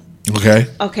heel.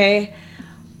 Okay.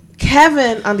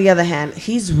 Kevin, on the other hand,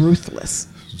 he's ruthless.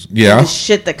 Yeah. The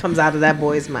shit that comes out of that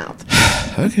boy's mouth.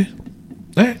 Okay.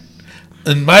 All right.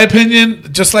 In my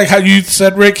opinion, just like how you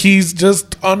said, Rick, he's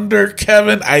just under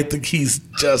Kevin. I think he's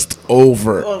just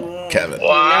over Kevin. Wow.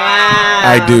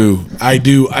 I do.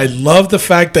 I love the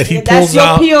fact that he pulls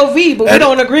out. That's your POV, but we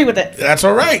don't agree with it. That's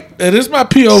all right. It is my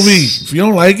POV. If you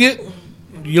don't like it,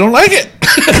 you don't like it.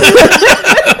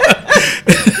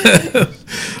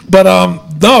 But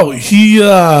no, he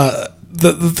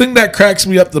the thing that cracks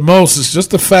me up the most is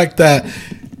just the fact that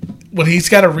when he's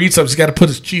got to read something, he's got to put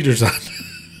his cheaters on.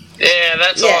 Yeah,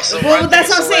 that's awesome. Well, that's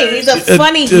what I'm saying. He's a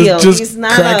funny heel. He's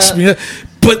not cracks me up.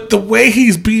 But the way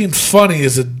he's being funny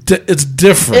is it's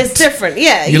different. It's different.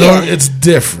 Yeah, you know, it's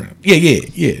different. Yeah.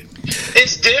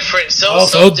 It's different.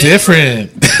 So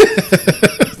different.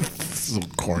 So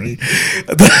corny.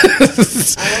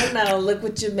 I don't know. Look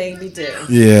what you made me do.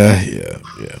 Yeah.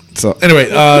 So anyway,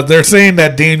 they're saying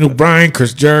that Daniel Bryan,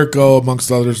 Chris Jericho,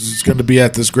 amongst others, is going to be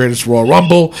at this Greatest Royal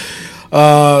Rumble.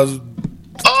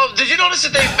 Did you notice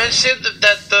that they mentioned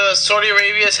that the Saudi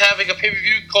Arabia is having a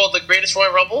pay-per-view called the Greatest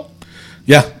Royal Rumble?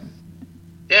 Yeah.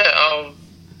 Yeah.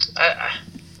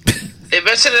 They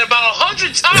mentioned it about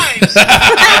 100 times.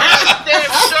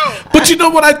 Damn show. But you know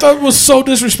what I thought was so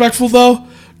disrespectful though?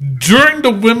 During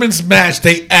the women's match,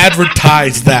 they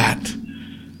advertised that.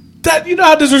 That you know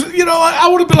how I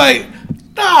would have been like,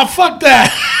 nah, fuck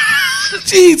that.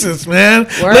 Jesus, man.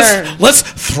 Let's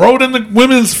throw it in the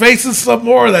women's faces some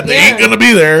more that they ain't gonna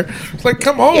be there. It's like,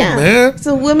 come on, man. It's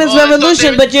a women's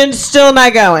revolution, but you're still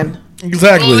not going.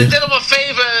 Exactly. Well, they did them a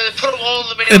favor and put them all in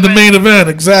the main event. In the main event,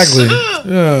 exactly.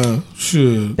 Yeah,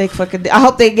 sure. Big fucking. I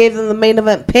hope they gave them the main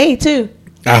event pay too.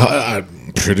 I'm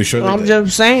pretty sure. I'm did.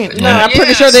 just saying. No, I'm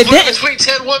pretty sure they did. Between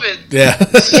 10 women. Yeah.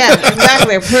 Yeah,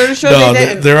 exactly. I'm pretty sure they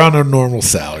did. They're on a normal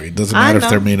salary. It doesn't matter if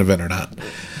they're main event or not.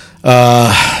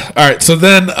 All right, so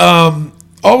then all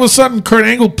of a sudden, Kurt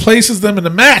Angle places them in a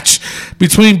match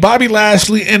between Bobby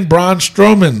Lashley and Braun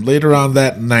Strowman later on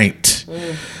that night.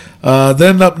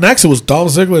 Then up next, it was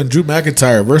Dolph Ziggler and Drew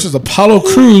McIntyre versus Apollo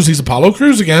Crews. He's Apollo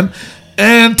Crews again,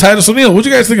 and Titus O'Neil. What do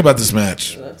you guys think about this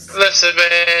match? Listen,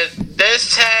 man,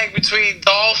 this tag between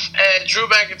Dolph and Drew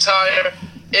McIntyre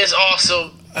is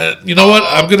awesome. You know what?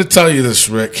 I'm going to tell you this,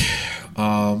 Rick.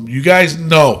 You guys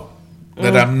know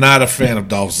that I'm not a fan of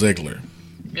Dolph Ziggler.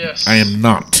 Yes. I am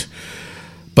not.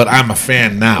 But I'm a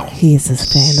fan now. He is a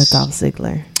fan of Dolph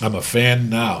Ziggler. I'm a fan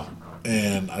now.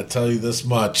 And I tell you this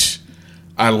much.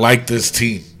 I like this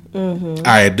team. Mm-hmm.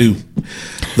 I do.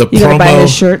 The you gonna buy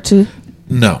his shirt too?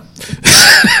 No.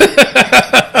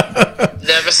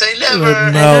 Never say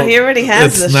never. No, he already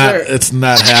has the shirt. It's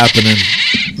not happening.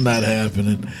 Not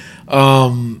happening.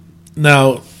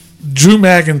 Now, Drew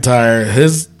McIntyre,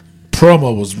 his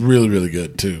promo was really, really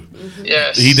good too.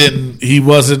 Yes. He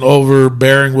wasn't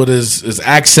overbearing with his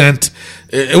accent.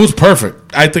 It was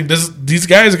perfect. I think these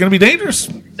guys are going to be dangerous.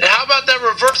 And how about that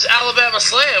reverse Alabama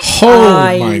slam? Oh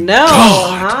I my know,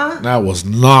 God. huh? That was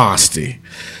nasty.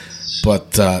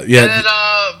 But And yeah, then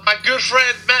my good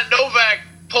friend Matt Novak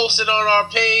posted on our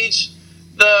page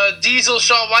the Diesel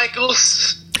Shawn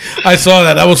Michaels I saw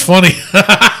that. That was funny.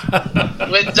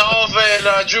 with Dolph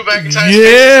and Drew McIntyre.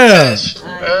 Yeah.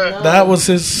 know. That was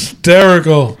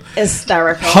hysterical.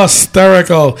 Hysterical.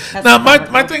 Hysterical. Now, my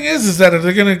hysterical. thing is that are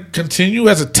they going to continue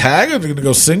as a tag? Or are they going to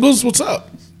go singles? What's up?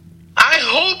 I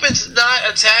hope it's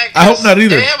not a tag. I hope not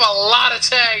either. They have a lot of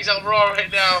tags on Raw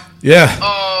right now. Yeah.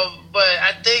 But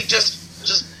I think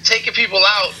just taking people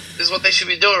out is what they should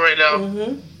be doing right now.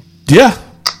 Mm-hmm. Yeah.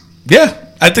 Yeah.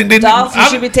 I think they Dolph, you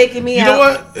should be taking me You out. know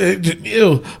what?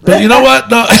 Ew. But you know what?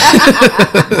 No.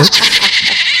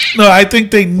 No, I think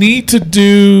they need to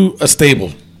do a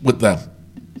stable with them.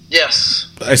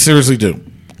 Yes. I seriously do.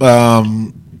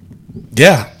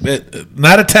 Yeah,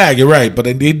 not a tag. You're right, but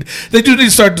they do need to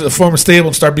start to form a stable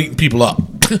and start beating people up.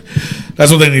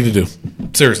 That's what they need to do.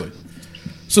 Seriously.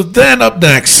 So then up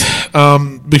next,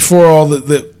 before all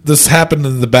this happened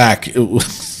in the back, it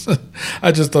was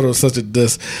I just thought it was such a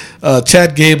diss.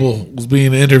 Chad Gable was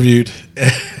being interviewed,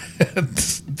 and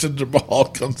Jinder Mahal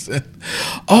comes in.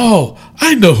 Oh,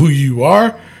 I know who you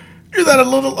are. You're that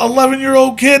little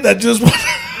 11-year-old kid that just.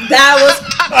 That was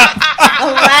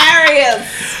hilarious.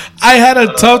 I had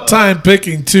a tough time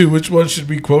picking too which one should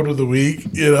be quote of the week.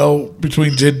 You know,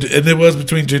 between Ginger, and it was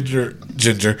between Ginger.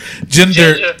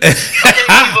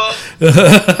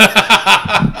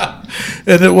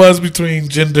 And it was between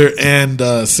Jinder and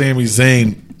Sami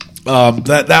Zayn.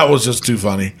 That was just too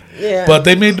funny. Yeah. But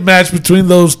they made the match between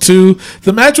those two.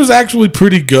 The match was actually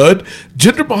pretty good.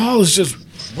 Jinder Mahal is just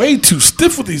way too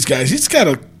stiff with these guys. He's got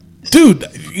to, dude,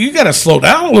 you got to slow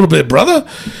down a little bit, brother.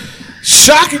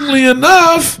 Shockingly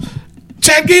enough,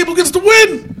 Chad Gable gets the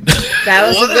win. That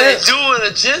was What a are they good. doing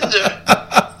to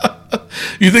Jinder?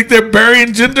 You think they're burying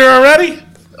Jinder already?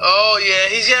 Oh, yeah.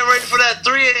 He's getting ready for that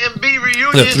 3MB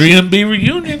reunion. The 3MB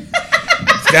reunion.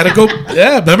 Got to go.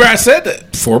 Yeah, remember I said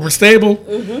that. Former stable.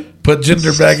 Put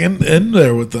Jinder back in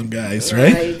there with them guys,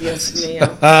 right? Ay, Dios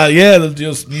mío. Yeah, the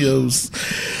Dios Míos.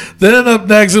 Then up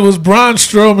next, it was Braun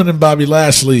Strowman and Bobby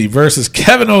Lashley versus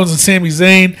Kevin Owens and Sami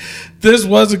Zayn. This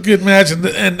was a good match,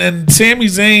 and Sami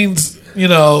Zayn's, you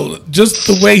know, just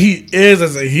the way he is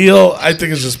as a heel, I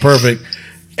think is just perfect.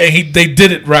 And they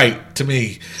did it right to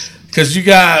me, because you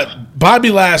got Bobby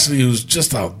Lashley, who's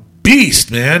just a beast,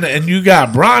 man, and you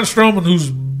got Braun Strowman, who's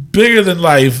bigger than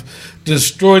life,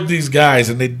 destroyed these guys,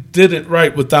 and they did it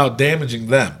right without damaging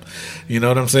them. You know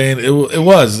what I'm saying? It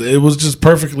was just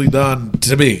perfectly done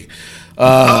to me.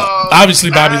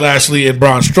 Obviously, Bobby Lashley and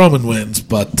Braun Strowman wins,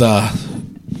 but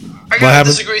I gotta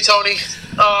happened? disagree, Tony.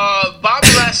 Bobby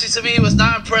Lashley to me was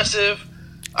not impressive.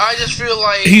 I just feel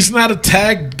like he's not a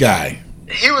tag guy.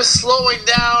 he was slowing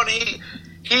down.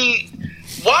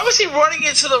 Why was he running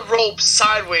into the ropes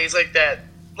sideways like that?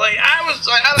 Like I don't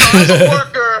know, as a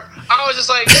worker, I was just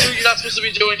like, dude, you're not supposed to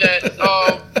be doing that.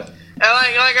 And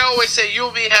like I always say, you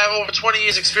and me have over 20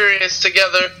 years experience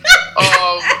together.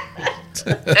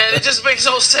 And it just makes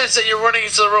no sense that you're running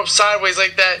into the ropes sideways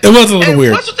like that. It was a little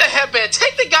weird. What's with the headband?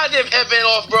 Take the goddamn headband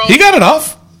off, bro. He got it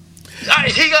off.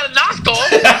 He got it knocked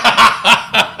off.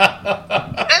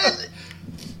 And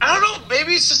I don't know,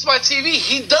 maybe it's just my TV.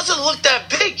 He doesn't look that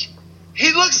big.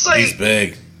 He looks like He's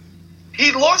big.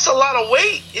 he lost a lot of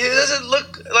weight. It doesn't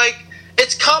look like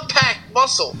it's compact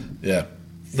muscle. Yeah.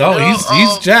 No, You know,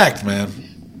 he's jacked, man.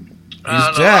 I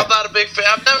don't know. jacked. I'm not a big fan.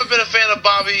 I've never been a fan of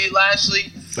Bobby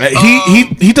Lashley.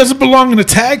 He doesn't belong in a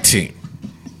tag team.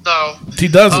 No. He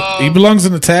doesn't. He belongs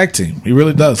in the tag team. He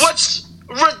really does. What's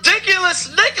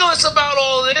ridiculous, Nicholas, about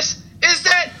all this is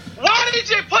that why did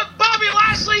you put Bobby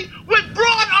Lashley with Braun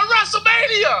on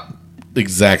WrestleMania?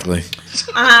 Exactly.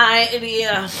 I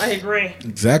agree.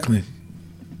 Exactly.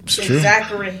 It's true.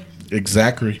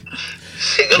 Exactly.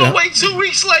 You're gonna wait 2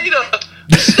 weeks later.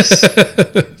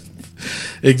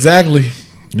 Exactly.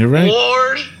 You're right.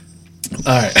 Lord.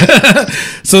 All right.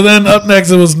 So then up next,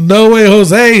 it was No Way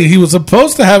Jose. He was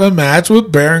supposed to have a match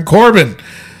with Baron Corbin,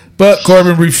 but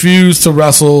Corbin refused to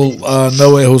wrestle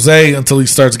No Way Jose until he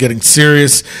starts getting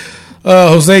serious.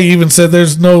 Jose even said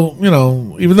there's no,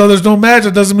 even though there's no match,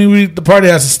 it doesn't mean the party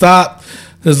has to stop.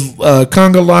 His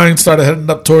conga line started heading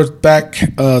up towards back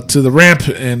to the ramp,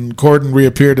 and Corbin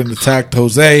reappeared and attacked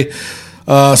Jose.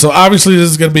 So obviously this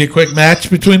is going to be a quick match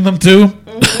between them two.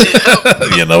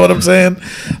 You know what I'm saying?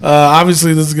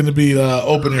 Obviously this is going to be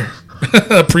opener,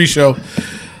 pre-show.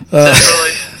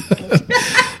 Definitely.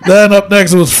 Then up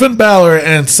next it was Finn Balor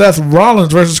and Seth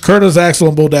Rollins versus Curtis Axel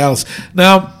and Bo Dallas.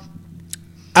 Now,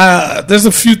 there's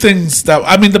a few things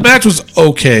the match was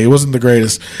okay. It wasn't the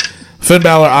greatest. Finn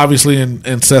Balor obviously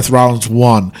and Seth Rollins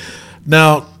won.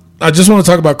 Now, I just want to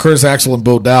talk about Curtis Axel and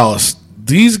Bo Dallas.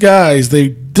 These guys, they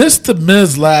dissed the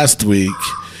Miz last week.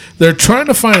 They're trying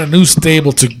to find a new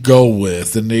stable to go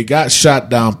with, and they got shot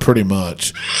down pretty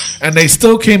much. And they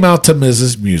still came out to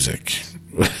Miz's music.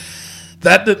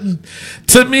 That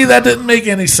didn't make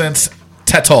any sense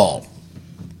at all.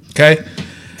 Okay?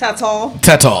 That's all.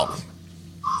 At all.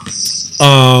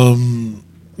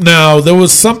 Now, there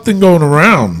was something going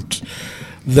around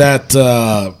that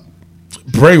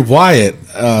Bray Wyatt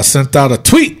sent out a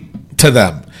tweet to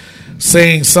them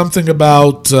saying something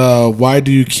about why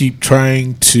do you keep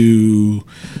trying to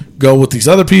go with these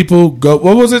other people? What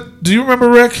was it? Do you remember,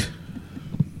 Rick?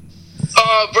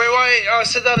 Bray Wyatt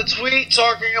sent out a tweet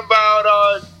talking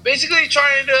about basically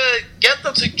trying to get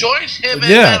them to join him and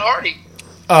Matt Hardy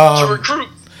to recruit.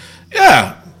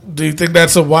 Yeah. Do you think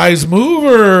that's a wise move,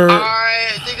 or?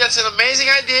 I think that's an amazing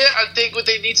idea. I think what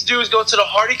they need to do is go to the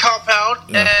Hardy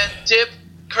compound and dip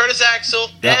Curtis Axel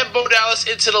and Bo Dallas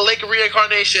into the Lake of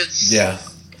Reincarnations. Yeah.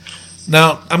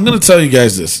 Now, I'm going to tell you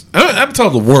guys this. I'm going to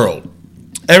tell the world,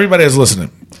 everybody that's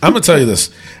listening, I'm going to tell you this.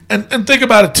 And think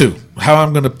about it, too, how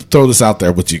I'm going to throw this out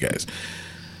there with you guys.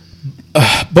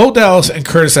 Bo Dallas and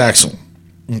Curtis Axel,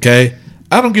 okay?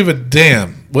 I don't give a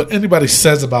damn what anybody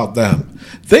says about them.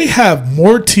 They have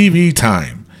more TV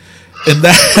time in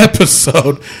that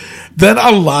episode than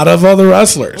a lot of other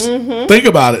wrestlers. Mm-hmm. Think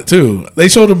about it, too. They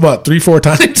showed them, 3-4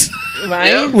 times?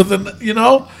 Right.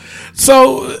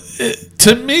 So,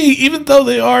 to me, even though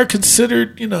they are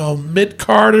considered,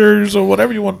 mid-carders or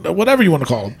whatever you want to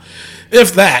call them,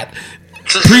 if that,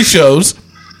 pre-shows,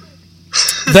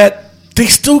 that they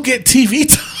still get TV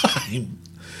time.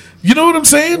 You know what I'm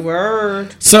saying?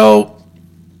 Word. So,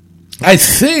 I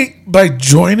think by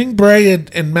joining Bray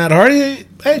and Matt Hardy,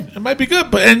 hey, it might be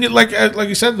good. But and like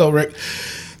you said though, Rick,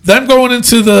 them going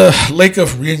into the Lake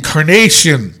of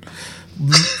Reincarnation,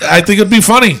 I think it'd be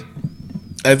funny.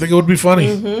 I think it would be funny,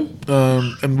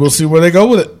 and we'll see where they go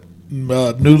with it.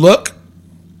 New look,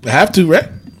 they have to, right?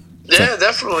 Yeah,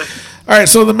 definitely. All right,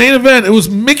 so the main event, it was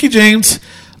Mickie James,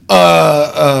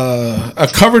 a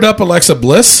covered up Alexa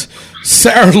Bliss,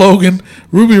 Sarah Logan,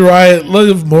 Ruby Riott,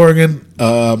 Liv Morgan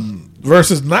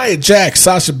versus Nia Jax,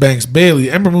 Sasha Banks,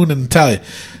 Bayley, Ember Moon, and Natalya.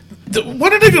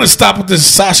 When are they going to stop with this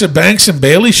Sasha Banks and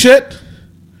Bayley shit?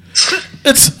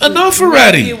 It's enough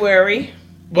already. February.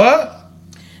 What?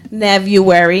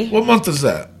 February. What month is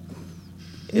that?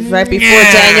 It's right before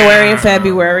January and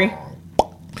February.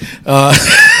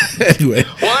 Anyway.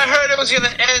 Well, I heard it was going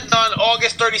to end on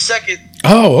August 32nd.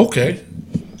 Oh, okay.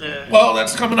 Yeah. Well,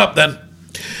 that's coming up then.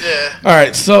 Yeah. All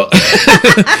right, so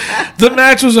the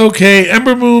match was okay.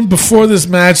 Ember Moon, before this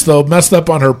match, though, messed up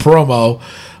on her promo.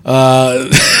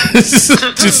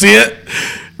 Did you see it,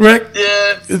 Rick?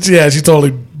 Yeah. Yeah, she totally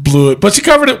blew it. But she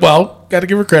covered it well. Got to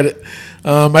give her credit.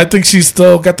 I think she's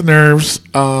still got the nerves.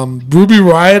 Ruby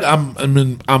Riott,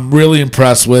 I'm really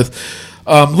impressed with.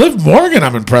 Liv Morgan,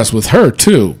 I'm impressed with her,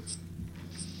 too.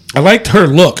 I liked her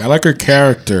look. I like her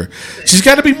character. She's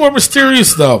got to be more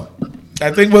mysterious, though. I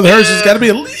think with her, she's got to be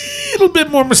a little bit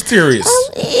more mysterious.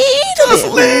 Just a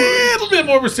little bit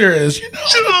more mysterious, you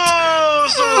know.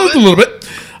 Just a little bit.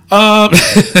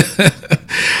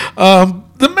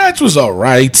 The match was all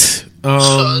right.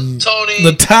 Tony.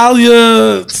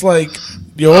 Natalya, it's like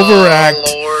you overact.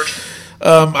 Oh,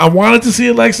 Lord. I wanted to see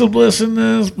Alexa Bliss in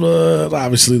this, but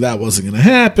obviously that wasn't going to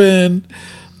happen.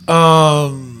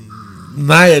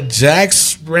 Nia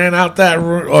Jax ran out that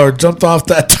or jumped off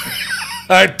that.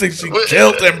 I think she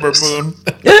killed Ember Moon.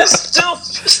 Still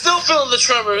feeling the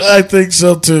tremors. I think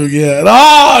so too. Yeah.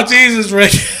 Oh, Jesus,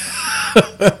 Rick.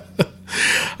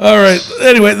 All right.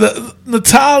 Anyway,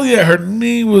 Natalya, her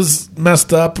knee was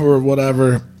messed up or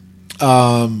whatever.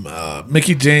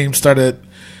 Mickie James started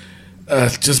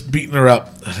just beating her up,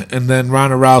 and then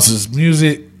Ronda Rousey's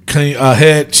music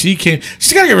hit. She got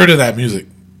to get rid of that music.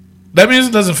 That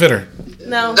music doesn't fit her.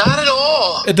 No, not at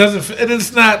all. It doesn't.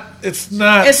 It's not. It's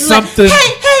something. Like,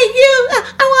 hey, you!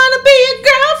 I want to be your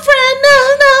girlfriend.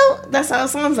 No. That's how it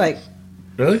sounds like.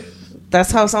 Really?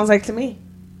 That's how it sounds like to me.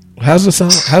 How's it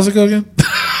sound? How's it go again? Now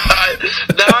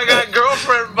I got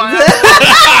girlfriend by.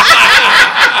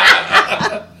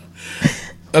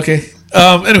 Okay.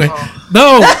 Anyway,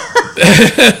 no.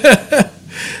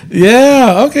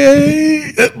 Yeah.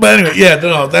 Okay. But anyway, yeah.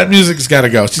 No, that music's got to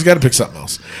go. She's got to pick something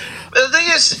else. The thing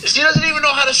is, she doesn't even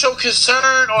know how to show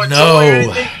concern or joy or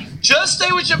anything. Just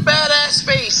stay with your badass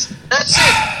face. That's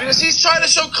it. Because he's trying to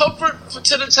show comfort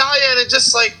to Natalya, and it's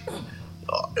just like,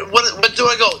 what do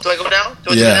I go? Do I go down?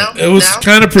 Do I go down? It was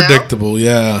kind of predictable.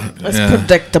 Yeah. It's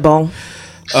predictable.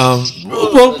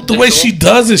 Well, the way she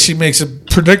does it, she makes it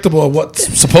predictable of what's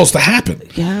supposed to happen.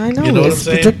 Yeah, I know. You know what I'm It's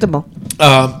saying? predictable.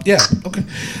 Yeah, okay.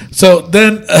 So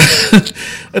then,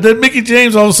 and then Mickey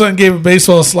James all of a sudden gave a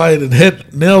baseball slide and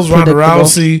nails Ronda Predictable.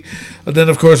 Rousey. And then,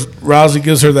 of course, Rousey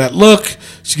gives her that look.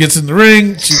 She gets in the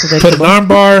ring. She put an Predictable.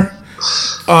 armbar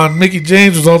on Mickey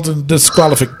James, resulting in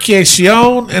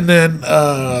disqualification, and then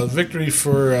victory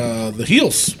for the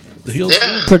heels. The heels.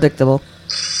 Yeah. Predictable.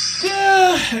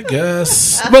 Yeah, I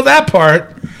guess. Well, that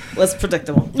part. Was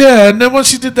predictable. Yeah, and then once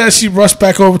she did that, she rushed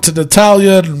back over to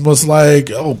Natalia and was like,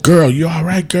 "Oh, girl, you all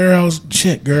right, girl?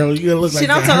 Shit, girl, you look like She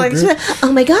don't you talk got like hurt, she. girl."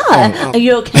 Oh my god, are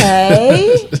you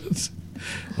okay?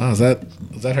 Oh, is that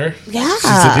her? Yeah.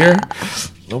 She's in here.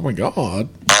 Oh my god.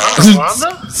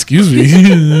 Rhonda? Excuse me.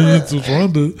 It's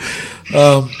Rhonda.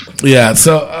 Yeah.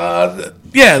 So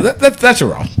yeah, that's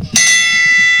your Raw.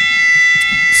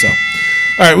 So, all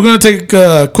right, we're gonna take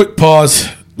a quick pause.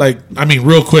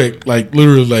 Real quick, like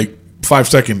literally like 5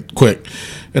 second quick,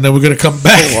 and then we're gonna come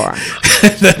back. 4,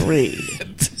 3.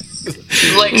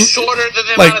 Like shorter than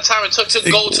the amount of time it took to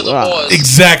go to the pause.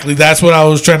 Exactly. That's what I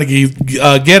was trying to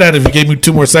get at. If you gave me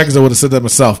 2 more seconds, I would have said that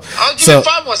myself. I'll give you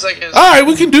 5 more seconds. All right,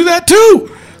 we can do that too.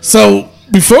 So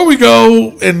before we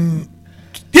go and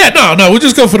we'll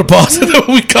just go for the pause, and then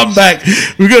when we come back,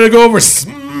 we're gonna go over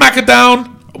Smack It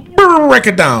Down, Break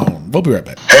It Down. We'll be right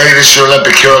back. Hey, this is your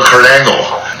Olympic hero, Kurt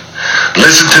Angle.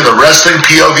 Listen to the Wrestling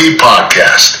POV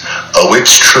podcast. Oh,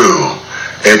 it's true.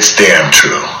 It's damn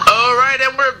true. All right,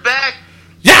 and we're back.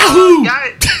 Yahoo! Got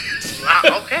it.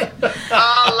 Wow, okay.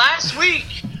 Last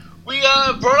week, we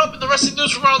brought up in the wrestling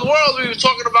news from around the world, we were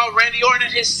talking about Randy Orton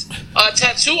and his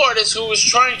tattoo artist who was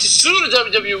trying to sue the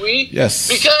WWE. Yes.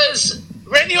 Because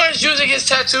Randy Orton's using his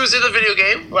tattoos in the video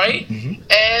game, right? Mm-hmm.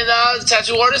 And the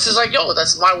tattoo artist is like, yo,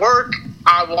 that's my work.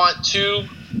 I want to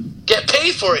get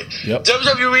paid for it. Yep.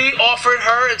 WWE offered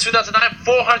her in 2009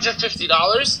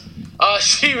 $450.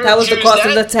 She refused That was the cost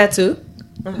of the that. tattoo.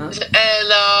 And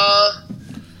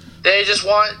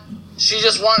she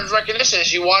just wants recognition.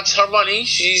 She wants her money.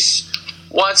 She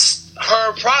wants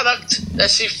her product that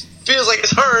she feels like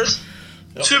is hers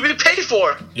to be paid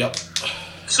for. Yep.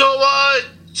 So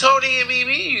Tony and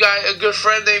Mimi, you got a good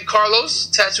friend named Carlos,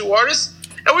 tattoo artist,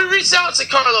 and we reached out to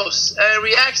Carlos and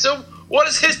we asked him what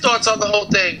is his thoughts on the whole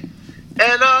thing.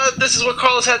 And this is what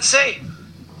Carlos had to say.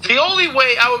 The only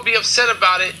way I would be upset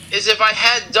about it is if I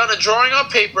had done a drawing on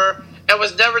paper and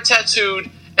was never tattooed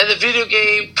and the video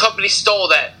game company stole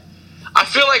that. I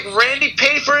feel like Randy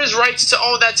paid for his rights to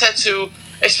own that tattoo,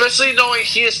 especially knowing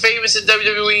he is famous in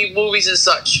WWE movies and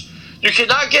such. You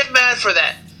cannot get mad for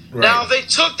that. Right. Now, if they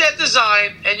took that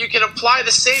design and you can apply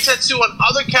the same tattoo on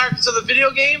other characters of the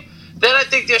video game, then I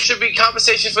think there should be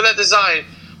compensation for that design.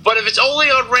 But if it's only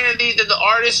on Randy, then the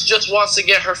artist just wants to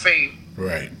get her fame.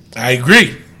 Right. I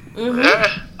agree. I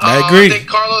agree. I think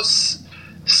Carlos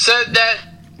said that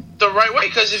the right way,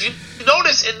 because if you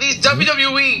notice in these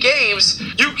WWE games,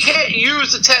 you can't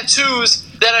use the tattoos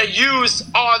that are used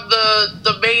on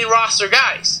the main roster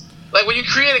guys. Like when you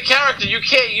create a character, you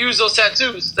can't use those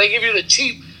tattoos. They give you the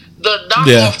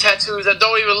knockoff tattoos that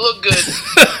don't even look good.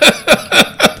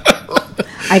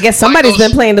 I guess somebody's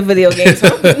been playing the video games. Huh?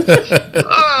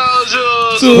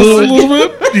 So a little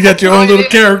bit. You got your own little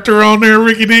character on there,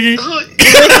 Ricky Diggy.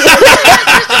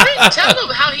 Tell him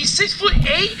how he's 6'8".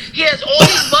 He has all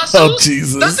these muscles. Oh,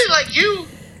 Jesus. Nothing like you.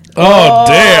 Oh,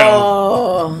 damn.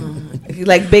 Oh, you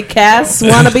like Big Cass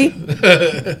wannabe? I'm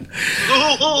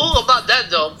not that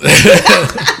though.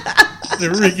 The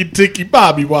Ricky Ticky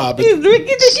Bobby Wobbin.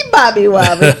 Ricky Dicky Bobby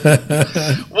Wobbin.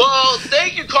 Well,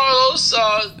 thank you, Carlos,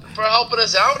 for helping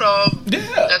us out.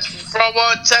 That's from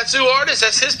a tattoo artist.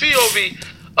 That's his POV.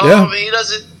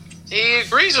 He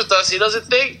agrees with us. He doesn't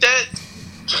think that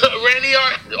Randy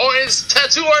or his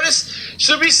tattoo artist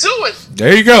should be suing.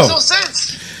 There you go. Makes no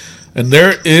sense. And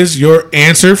there is your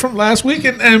answer from last week.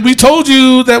 And we told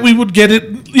you that we would get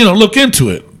it, look into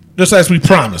it, just as we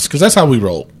promised, because that's how we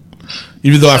roll.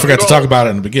 Even though I forgot to talk about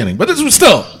it in the beginning. But we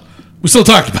still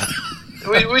talked about it.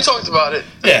 We talked about it.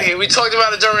 Yeah. We talked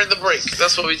about it during the break.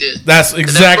 That's what we did. That's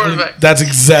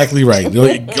exactly right.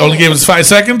 It only gave us 5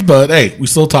 seconds, but hey, we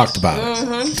still talked about it.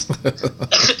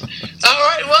 All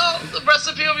right, well, the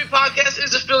Wrestling POV podcast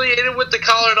is affiliated with the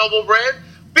Collar and Elbow brand.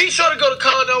 Be sure to go to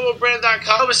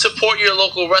collarandelbowbrand.com and support your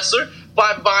local wrestler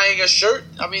by buying a shirt.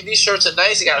 I mean, these shirts are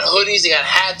nice. They got hoodies, they got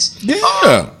hats.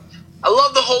 Yeah. I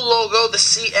love the whole logo, the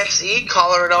CXE,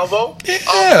 Collar and Elbow. Yeah.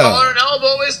 Collar and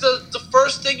Elbow is the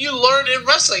first thing you learn in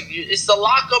wrestling. It's the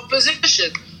lock-up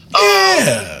position.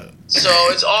 Yeah. So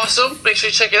it's awesome. Make sure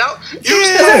you check it out.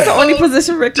 That's the only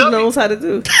position Rick knows how to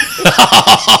do.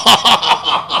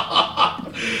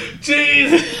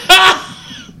 Jeez.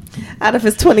 Out of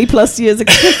his 20 plus years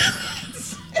ago.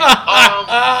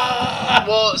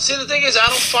 Well, see, the thing is, I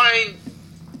don't find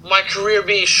my career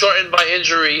being shortened by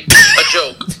injury a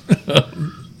joke.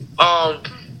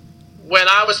 When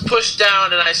I was pushed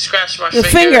down and I scratched my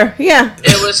finger, yeah.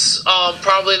 it was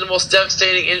probably the most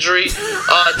devastating injury.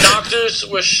 Doctors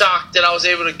were shocked that I was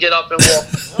able to get up and walk.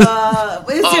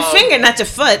 It's your finger, not your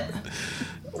foot.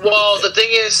 Well, the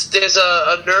thing is, there's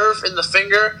a nerve in the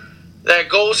finger that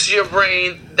goes to your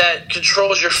brain that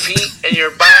controls your feet and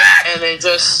your back, and they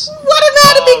just... What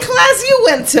anatomy class you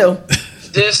went to?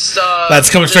 This That's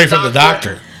coming straight from the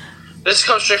doctor. This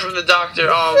comes straight from the doctor.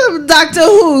 Doctor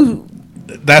Who.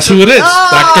 That's who it is.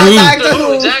 Doctor Who. Doctor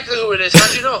Who. Exactly who it is.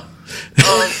 How'd you know?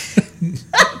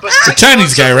 But The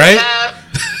Chinese guy, right?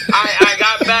 I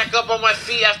got back up on my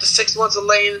feet after 6 months of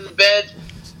laying in the bed.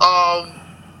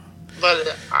 But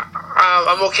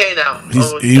I'm okay now.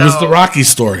 He was the Rocky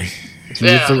story.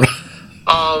 Yeah.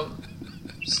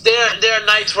 There are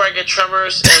nights where I get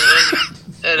tremors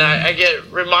and I get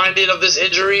reminded of this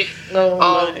injury.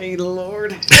 Oh my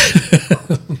Lord.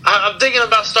 I'm thinking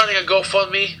about starting a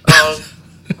GoFundMe.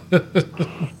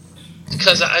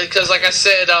 Because like I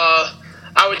said,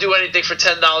 I would do anything for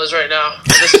 $10 right now at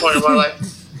this point in my life.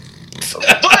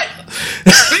 But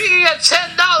speaking of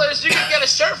 $10, you can get a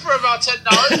shirt for about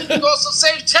 $10. You can also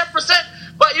save 10%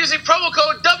 by using promo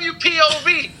code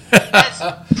WPOB. That's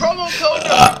promo code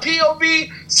WPOB.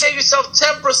 Save yourself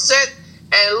 10%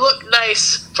 and look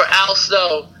nice for Al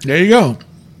Snow. There you go.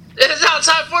 It is now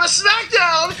time for the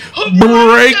SmackDown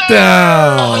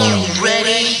Breakdown. Are you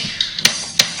ready?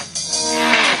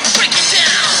 Break it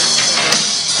down.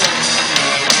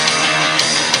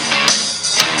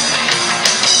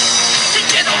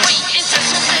 Degenerate into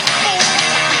something more.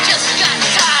 We just got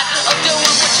tired of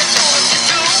doing what you told us to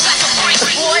do. That's a break,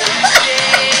 boy.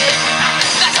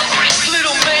 Yeah. That's a break,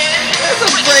 little man. That's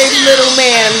a brave little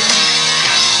man.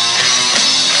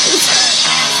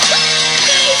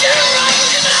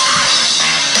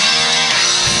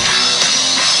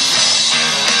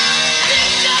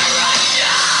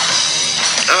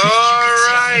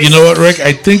 You know what, Rick?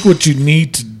 I think what you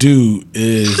need to do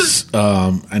is,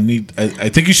 I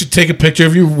think you should take a picture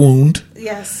of your wound,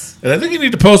 Yes. and I think you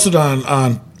need to post it on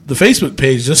the Facebook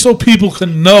page just so people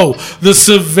can know the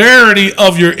severity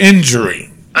of your injury.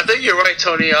 I think you're right,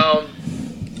 Tony. I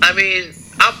mean,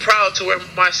 I'm proud to wear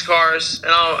my scars,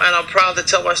 and I'm proud to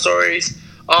tell my stories.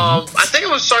 I think I'm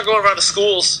gonna start going around to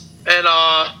schools and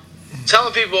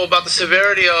telling people about the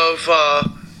severity of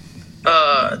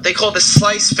they call it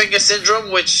sliced finger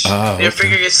syndrome, which your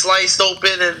finger gets sliced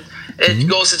open and it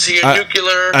goes into your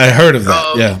nuclear. I heard of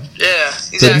that. Yeah,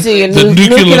 exactly. The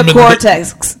nuclear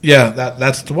cortex. Yeah,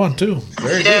 that's the one too.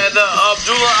 Very good. Yeah, the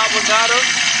Abdullah Oblongata.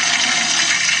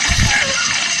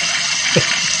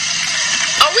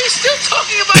 Are we still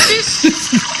talking about this?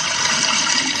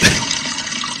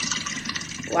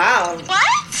 Wow.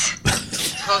 What?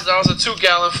 That was a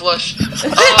 2-gallon flush.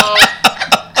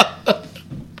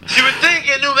 You would think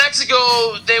in New Mexico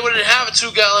they wouldn't have a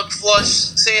 2-gallon flush,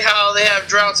 seeing how they have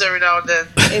droughts every now and then.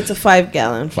 It's a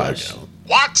 5-gallon flush.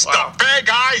 What's the big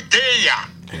idea?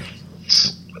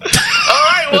 All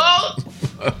right, well,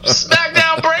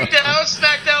 SmackDown Breakdown.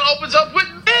 SmackDown opens up with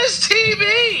Miz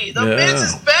TV. The Miz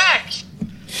is back.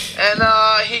 And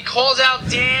he calls out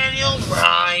Daniel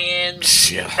Bryan.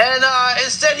 Yeah. And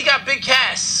instead he got Big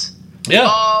Cass.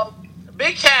 Yeah.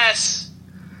 Big Cass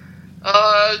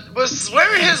was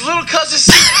wearing his little cousin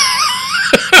suit.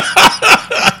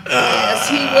 Yes,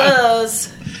 he was.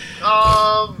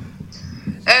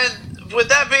 And with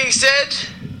that being said,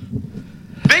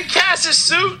 Big Cass's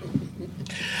suit.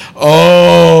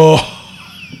 Oh.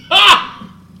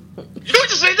 You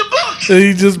just made the book.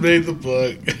 He just made the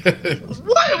book.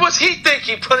 What was he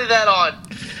thinking putting that on?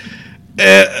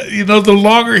 The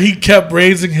longer he kept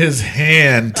raising his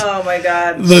hand, Oh my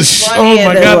God.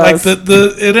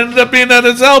 it ended up being at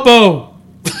his elbow.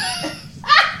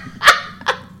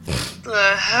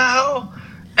 The hell?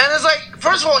 And it's like,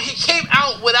 first of all, he came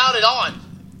out without it on.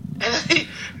 And then he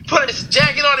put his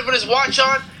jacket on, he put his watch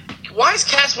on. Why is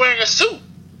Cass wearing a suit?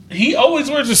 He always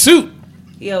wears a suit.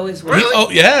 He always was.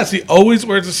 Really? Yes, he always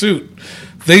wears a suit.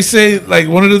 They say, like,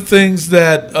 one of the things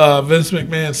that Vince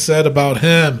McMahon said about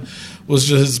him was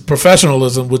just his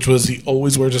professionalism, which was he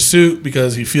always wears a suit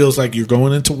because he feels like you're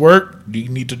going into work, you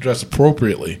need to dress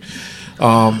appropriately.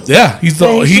 He's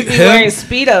the He should be wearing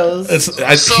Speedos.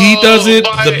 he does it.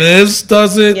 The Miz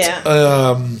does it.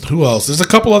 Yeah. Who else? There's a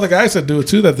couple other guys that do it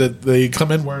too. That they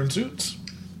come in wearing suits.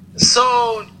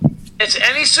 So, it's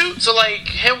any suit. So like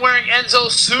him wearing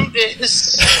Enzo's suit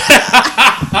is.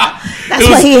 That's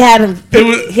why he had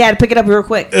to pick it up real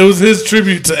quick. It was his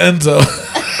tribute to Enzo.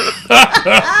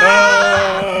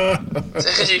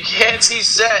 You can't see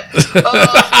set. It's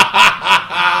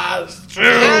true.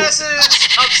 Cass is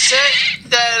upset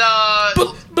that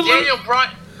But Daniel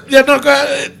Bryan. Yeah, no, go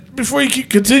ahead. Before you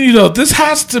continue, though, this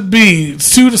has to be,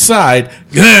 suit aside,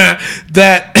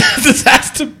 that this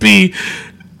has to be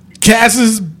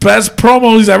Cass's best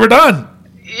promo he's ever done.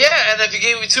 Yeah, and if you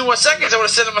gave me 2 more seconds, I would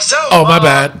have said it myself. Oh, my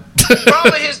bad.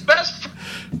 Probably his best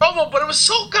promo, but it was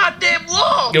so goddamn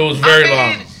long. It was very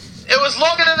long. It was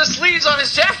longer than the sleeves on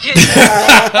his jacket.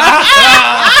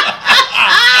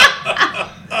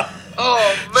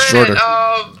 Oh, man. Shorter.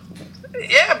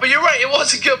 Yeah, but you're right. It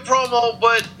was a good promo,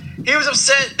 but he was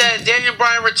upset that Daniel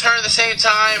Bryan returned at the same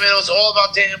time, and it was all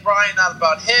about Daniel Bryan, not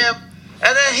about him.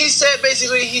 And then he said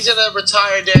basically he's going to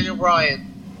retire Daniel Bryan.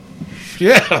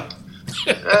 Yeah.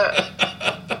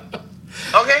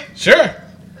 Okay. Sure.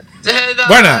 And,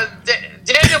 Why not?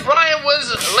 Daniel Bryan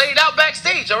was laid out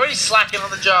backstage, already slacking on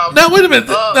the job. Now, wait a minute.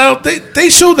 Now, they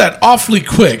showed that awfully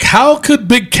quick. How could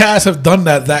Big Cass have done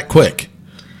that quick?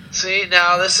 See,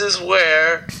 now this is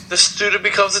where the student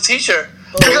becomes a teacher.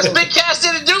 Because Big Cass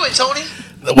didn't do it, Tony.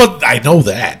 Well, I know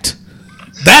that.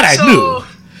 That I knew.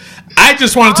 I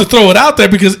just wanted to throw it out there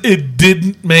because it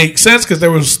didn't make sense because they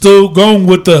were still going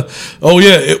with the, oh,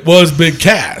 yeah, it was Big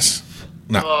Cass.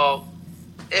 No. Well,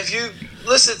 if you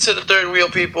listen to the Third Wheel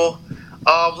people,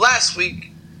 last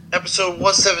week, episode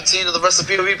 117 of the Wrestling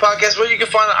POV podcast, where you can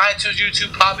find on iTunes,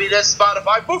 YouTube, Podbean, and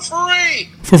Spotify for free.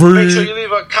 For free. Make sure you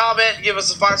leave a comment, give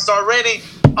us a 5-star rating.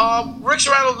 Rick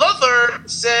Serrano III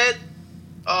said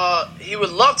he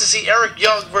would love to see Eric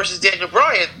Young versus Daniel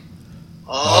Bryan.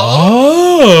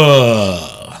 Oh.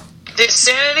 Did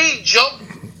Sanity jump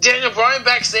Daniel Bryan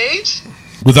backstage?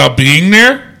 Without being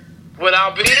there?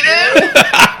 Without being there?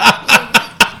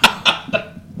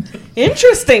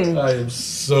 Interesting. I am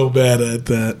so bad at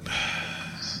that.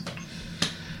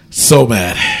 So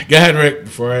mad. Go ahead, Rick,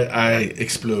 before I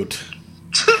explode.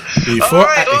 Before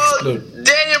I explode.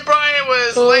 Daniel Bryan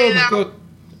was laying out. God.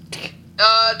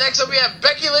 Next up, we have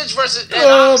Becky Lynch versus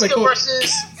God.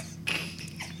 versus.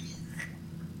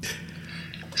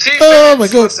 See, Oh, my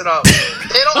God. listen up.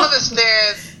 They don't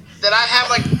understand that I have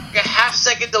like a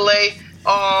half-second delay.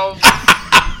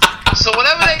 So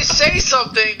whenever they say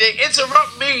something, they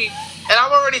interrupt me, and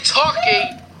I'm already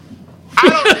talking. I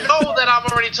don't know that I'm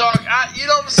already talking. You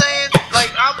know what I'm saying?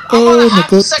 Like I'm on a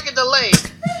half-second delay.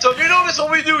 So if you notice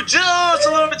when we do just a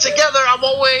little bit together, I'm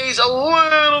always a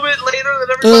little bit later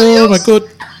than everybody else. Oh, my God.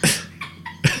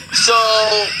 So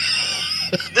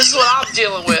this is what I'm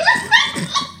dealing with.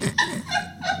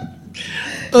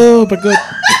 Oh, my God.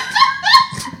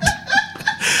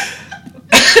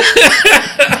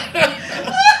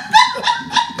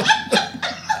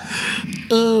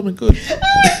 Oh, my God.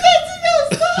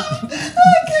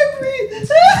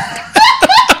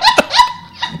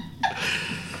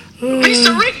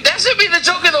 Mr. Rick, that should be the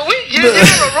joke of the week. You're on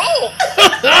a roll.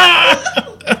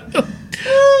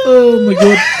 Oh, my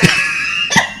God.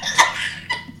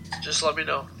 Just let me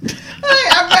know.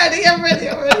 I'm ready.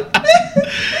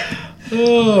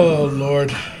 Oh,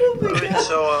 Lord. Okay,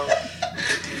 so,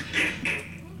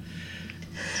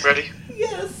 ready?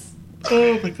 Yes.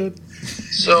 Oh, my God.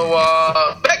 So,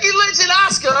 Becky Lynch and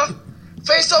Asuka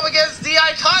faced off against the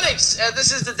Iconics. And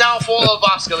this is the downfall of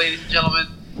Asuka, ladies and gentlemen.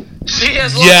 She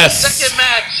has lost Yes. the second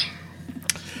match.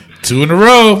 2 in a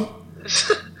row.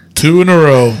 2 in a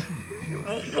row.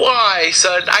 Why,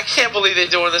 son? I can't believe they're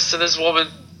doing this to this woman.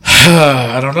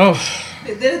 I don't know.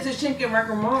 They did it to Shinsuke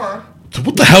Nakamura.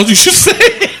 What the hell did you say?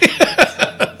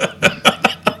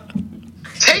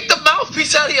 Take the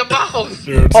mouthpiece out of your mouth.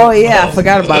 Oh yeah, I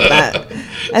forgot about that.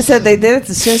 I said they did it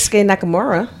to Shinsuke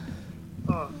Nakamura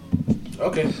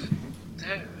Okay.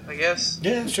 Yeah, I guess.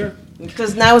 Yeah, sure.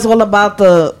 because now it's all about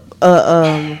the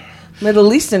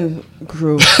Middle Eastern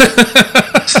crew.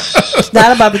 It's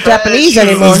not about the Japanese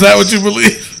anymore. Is that what you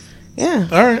believe? Yeah.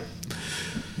 All right.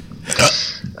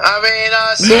 I mean,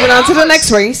 Moving on to the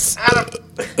next race.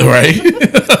 Right.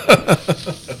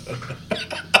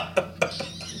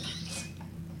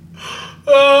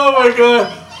 Oh, my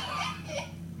God.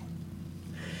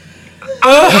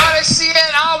 Cien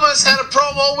Almas had a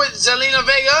promo with Zelina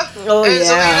Vega. Oh, and yeah.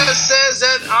 Zelina says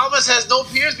that Almas has no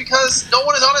peers because no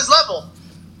one is on his level.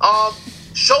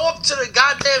 Show up to the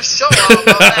goddamn show.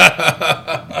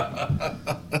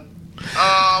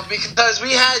 Because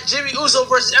we had Jimmy Uso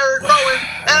versus Eric Rowan,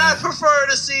 and I prefer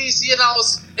to see Cien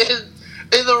Almas in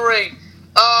the ring.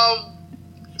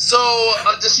 So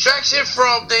a distraction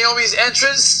from Naomi's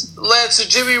entrance led to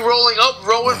Jimmy rolling up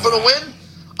Rowan for the win.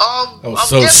 That was I'm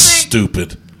so guessing,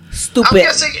 stupid. Stupid. I'm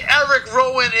guessing Eric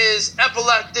Rowan is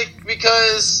epileptic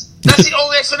because that's the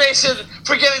only explanation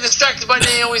for getting distracted by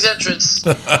Naomi's entrance.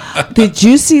 Did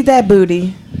you see that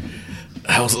booty?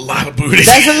 That was a lot of booty.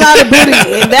 That's a lot of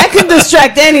booty. And that can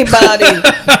distract anybody.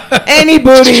 Any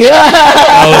booty.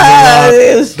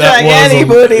 Distract any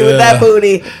booty with that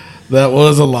booty. That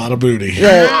was a lot of booty.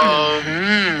 Yeah.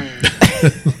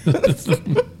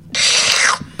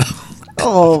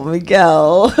 Oh,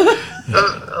 Miguel.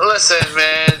 Listen,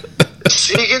 man.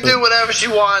 She can do whatever she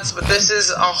wants, but this is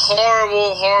a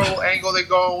horrible, horrible angle they're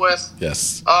going with.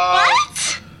 Yes.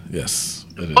 Yes,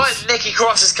 it is. But Nikki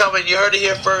Cross is coming. You heard it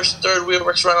here first. Third wheel,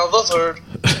 Rex Reynolds the third.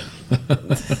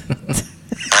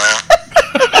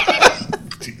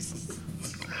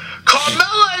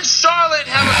 Carmella and Charlotte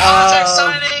have a contract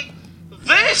signing.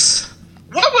 This?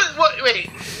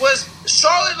 Was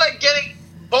Charlotte like getting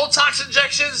Botox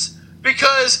injections?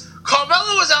 Because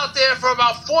Carmella was out there for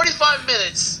about 45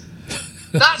 minutes,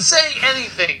 not saying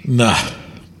anything. Nah.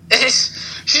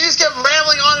 She just kept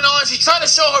rambling on and on. She tried to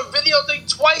show her video thing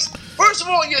twice. First of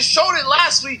all, you showed it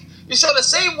last week. You showed the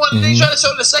same one, and then you tried to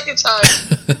show it the second time.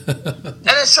 And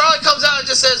then Charlotte comes out and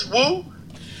just says, woo.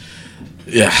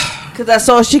 Yeah. Because that's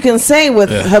all she can say with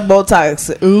her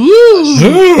Botox. Ooh.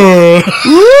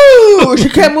 Ooh. She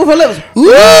can't move her lips.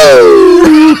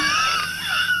 Ooh.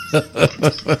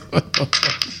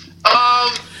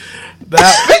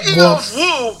 Speaking of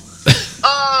woo,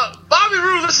 Bobby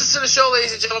Roode listens to the show,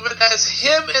 ladies and gentlemen, as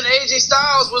him and AJ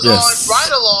Styles was on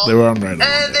Ride Along. They were on Ride Along.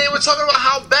 And they were talking about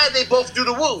how bad they both do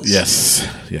the woos. Yes.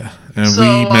 Yeah. And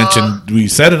we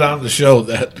said it on the show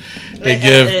that they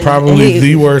give probably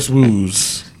the worst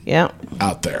woos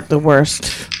out there. The worst.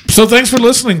 So thanks for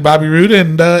listening, Bobby Roode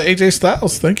and AJ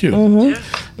Styles. Thank you.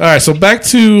 Mm-hmm. All right, so back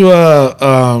to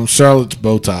Charlotte's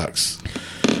Botox.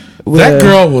 That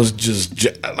girl was just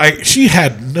like, she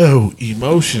had no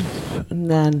emotion.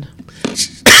 None.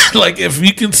 Like, if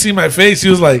you can see my face, she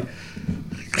was like,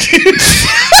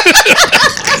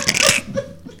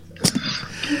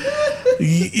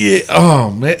 yeah,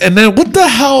 oh man. And then what the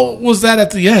hell was that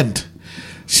at the end?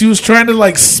 She was trying to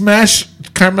like smash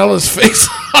Carmella's face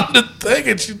on the thing,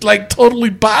 and she like totally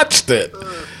botched it.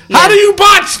 Yeah. How do you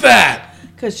botch that?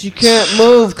 Because she can't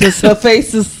move because her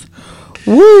face is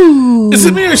woo. Is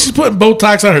it me or she's putting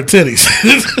Botox on her titties?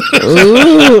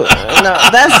 Ooh. No,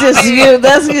 that's just you.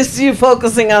 That's just you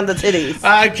focusing on the titties.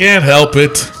 I can't help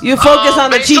it. You focus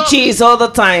on the chi-chis all the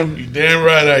time. You damn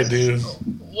right I do.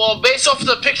 Well, based off of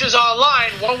the pictures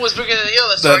online, one was bigger than the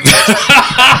other. So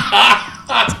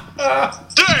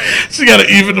she got to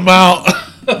even them out.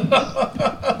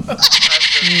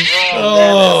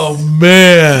 Oh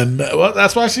man! Well,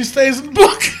 that's why she stays in the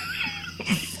book.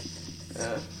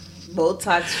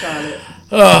 Botox Charlotte.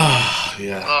 Oh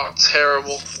yeah. Oh,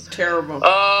 terrible. Terrible.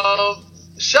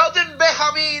 Shelton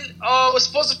Benjamin was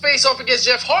supposed to face off against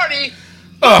Jeff Hardy,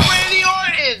 but Randy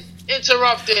Orton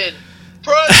interrupted.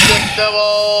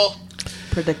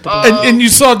 Predictable. And you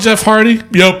saw Jeff Hardy?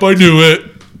 Yep, I knew it.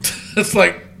 It's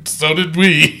like, so did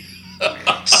we.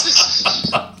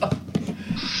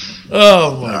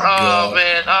 Oh my god. Oh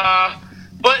man.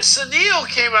 But Sunil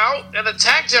came out and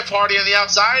attacked Jeff Hardy on the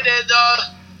outside, and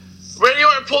Randy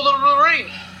Orton pulled him to the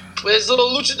ring with his little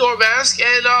luchador mask,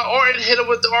 and Orton hit him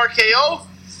with the RKO.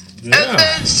 Yeah. And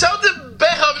then Shelton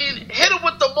Benjamin hit him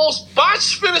with the most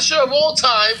botched finisher of all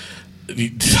time. And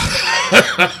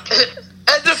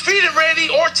defeated Randy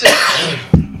Orton.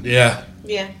 Yeah.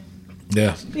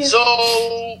 So,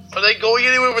 are they going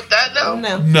anywhere with that now?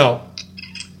 No.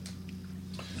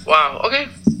 Wow, okay.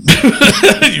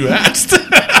 You asked.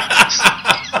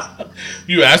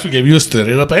 You asked, we gave you a straight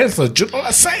up answer. Do you know what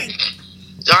I'm saying?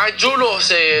 I do know what I'm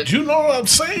saying. Do you know what I'm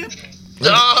saying?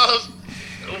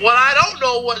 What I don't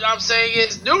know what I'm saying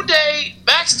is New Day,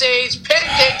 backstage,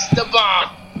 pancakes, the bomb.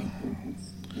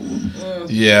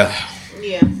 Yeah,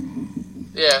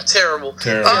 terrible.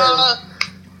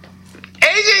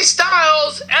 AJ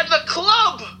Styles and the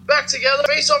Club back together,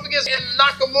 face off against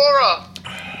Nakamura.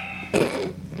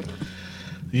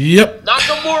 Yep.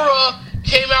 Nakamura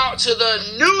came out to the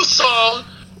new song.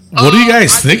 What do you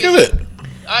guys think of it?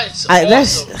 It's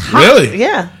awesome. Really?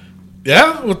 Yeah.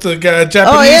 Yeah, with the guy,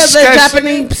 Japanese. Oh yeah, the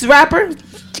Japanese singing? rapper.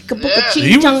 You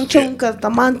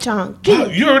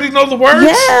already know the words?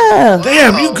 Yeah.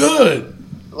 Damn, you good.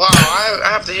 Wow, I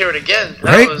have to hear it again.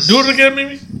 Right? Do it again,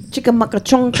 Mimi. Chickamaka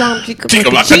chong chong.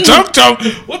 Chickamaka chong chong.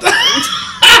 What the?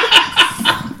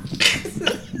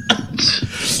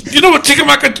 You know what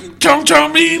chickamaka chong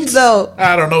chong means? No.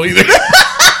 I don't know either.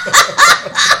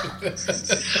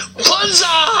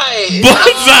 Bullseye!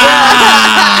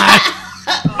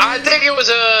 I think it was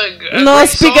a No, great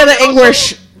speak song. of the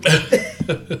English.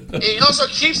 He also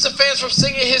keeps the fans from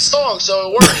singing his song, so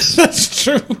it works. That's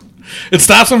true. It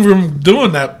stops them from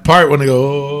doing that part when they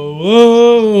go,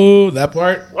 oh, that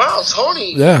part. Wow,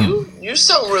 Tony, Yeah. you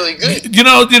sound really good. You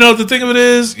know, the thing of it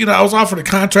is, I was offered a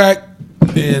contract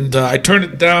and I turned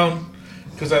it down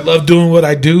because I love doing what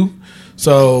I do.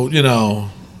 So, yeah, You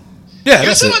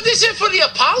that's still it. audition for the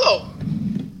Apollo.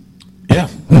 Yeah.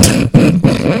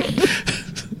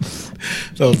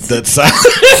 So that's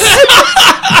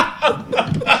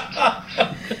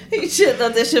You should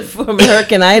audition for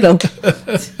American Idol.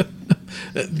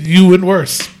 you went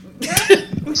worse.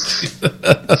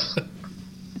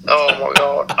 Oh my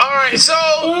god. Alright, so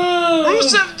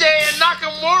Rusev Day and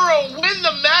Nakamura win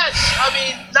the match. I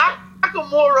mean,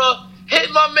 Nakamura hit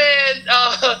my man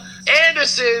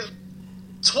Anderson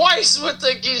twice with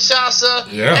the Kinshasa.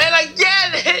 Yeah. And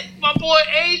again hit my boy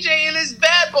AJ and his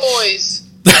bad boys.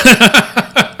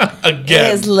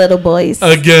 Again. His little boys.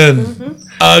 Again. You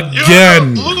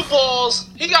Again. got blue balls.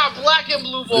 He got black and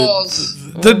blue balls.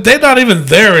 They're not even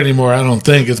there anymore, I don't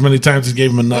think, as many times as gave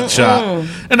him a nut shot.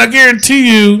 And I guarantee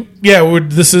you,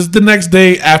 this is the next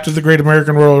day after the Great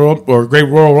American Royal Rumble, or Great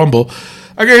Royal Rumble.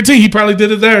 I guarantee he probably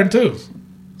did it there, too.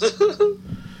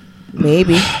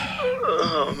 Maybe.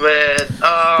 Oh man.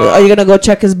 Are you gonna go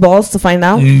check his balls to find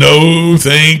out? No,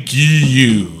 thank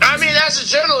you. I mean, as a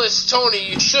journalist,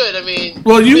 Tony, you should. I mean,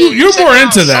 Well, you're check more out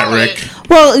into that, Charlotte. Rick.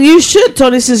 Well, you should,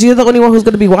 Tony, since you're the only one who's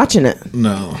gonna be watching it.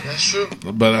 No. That's true.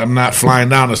 But I'm not flying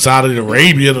down to Saudi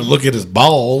Arabia to look at his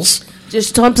balls.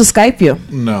 Just tell him to Skype you.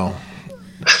 No.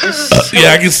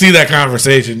 Yeah, I can see that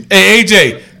conversation. Hey,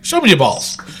 AJ, show me your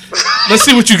balls. Let's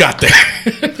see what you got there.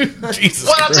 Jesus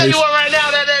Well, I'll tell you Christ. what right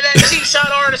now, that cheap shot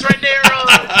artist right there,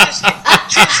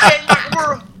 Shinsuke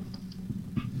Nakamura.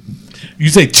 You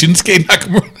say Shinsuke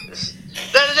Nakamura?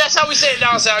 That's how we say it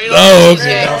down south. You know Oh,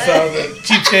 Shinsuke. okay.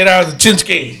 Cheapskate out of the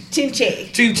Shinsuke.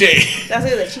 Chinche. Chinche. That's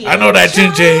it. Chinche. I know that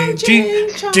Chinche.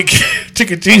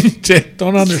 Chicka Chinche.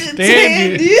 Don't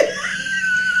understand you.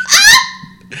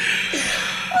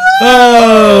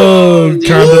 Oh,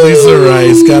 Condoleezza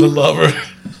Rice. Gotta love her.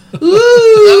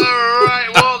 Alright,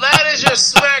 well, that is your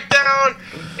SmackDown.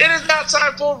 It is now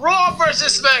time for Raw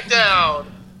versus SmackDown.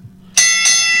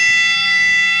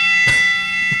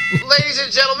 Ladies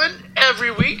and gentlemen,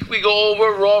 every week we go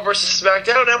over Raw versus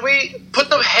SmackDown and we put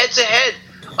them head to head.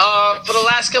 For the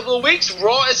last couple of weeks,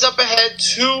 Raw is up ahead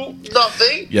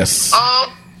 2-0. Yes.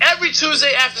 Every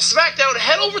Tuesday after SmackDown,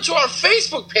 head over to our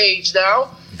Facebook page now,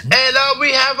 and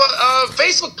we have a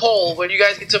Facebook poll where you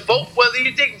guys get to vote whether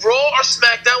you think Raw or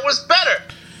SmackDown was better.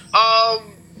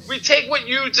 We take what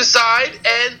you decide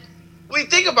and we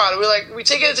think about it. We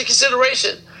take it into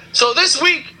consideration. So this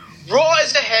week, Raw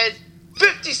is ahead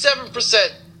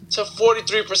 57% to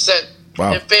 43%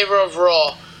 Wow. in favor of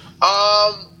Raw.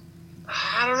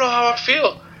 I don't know how I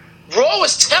feel. Raw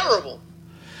was terrible.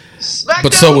 SmackDown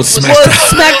But so was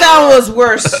SmackDown. SmackDown was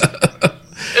worse.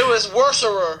 It was worse.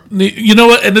 You know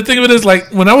what? And the thing of it is, like,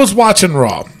 when I was watching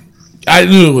Raw, I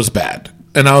knew it was bad.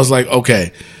 And I was like,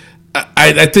 okay,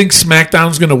 I think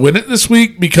SmackDown's going to win it this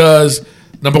week because,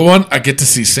 number one, I get to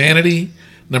see Sanity.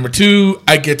 Number two,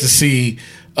 I get to see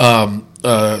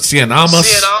Cien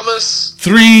Almas.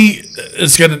 3,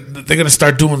 they're gonna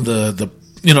start doing the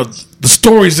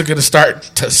stories are gonna start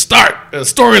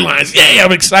storylines. Yay,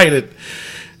 I'm excited.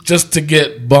 Just to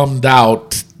get bummed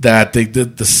out that they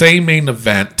did the same main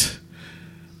event.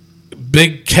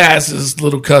 Big Cass's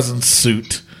little cousin's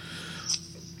suit.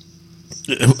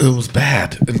 It was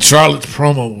bad. And Charlotte's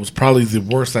promo was probably the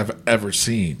worst I've ever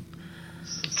seen.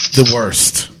 The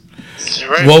worst.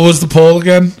 Right. What was the poll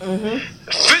again?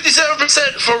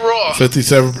 57% for Raw.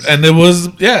 57, and it was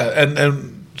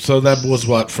and so that was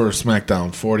what for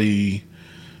SmackDown 43.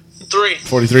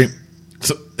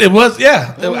 So it was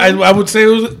I would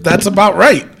say that's about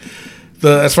right.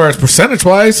 As far as percentage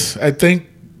wise, I think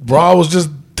Raw was just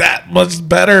that much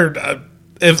better.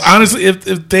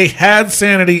 If they had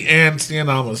Sanity and Cien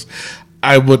Almas,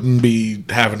 I wouldn't be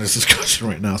having this discussion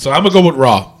right now. So I'm gonna go with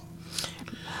Raw.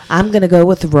 I'm gonna go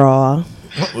with Raw.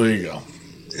 Oh, there you go.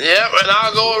 Yeah, and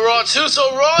I'll go with Raw too.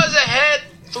 So Raw is ahead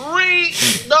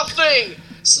 3-0.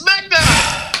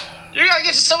 SmackDown, you gotta get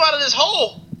yourself out of this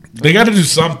hole. They got to do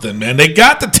something, man. They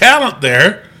got the talent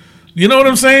there. You know what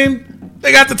I'm saying?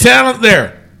 They got the talent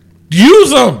there. Use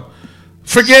them.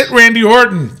 Forget Randy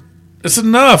Orton. It's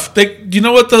enough. You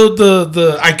know what?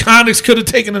 The Iconics could have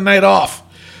taken a night off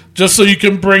just so you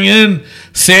can bring in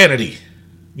Sanity.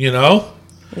 You know?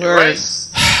 Right.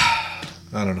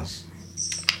 I don't know.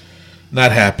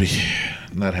 Not happy.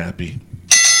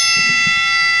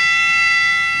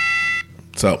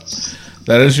 So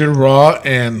that is your Raw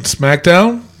and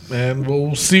SmackDown, and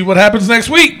we'll see what happens next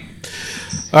week.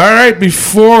 All right,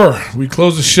 before we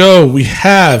close the show, we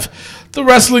have the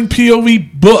Wrestling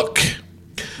POV book.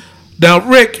 Now,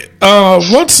 Rick,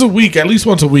 once a week, at least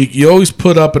once a week, you always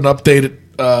put up an updated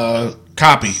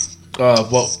copy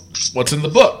of what's in the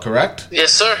book, correct?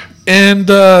 Yes, sir. And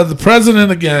the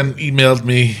president, again, emailed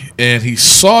me, and he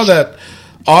saw that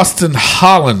Austin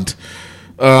Holland,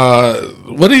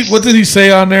 what did he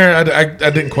say on there? I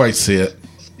didn't quite see it.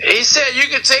 He said you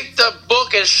could take the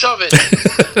book and shove it.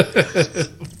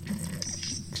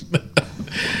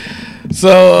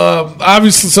 So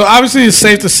obviously, it's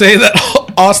safe to say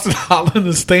that Austin Holland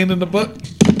is staying in the book.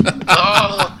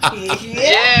 Oh,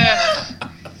 yeah.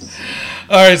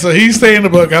 All right, so he's staying in the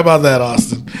book. How about that,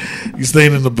 Austin? He's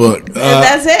staying in the book. And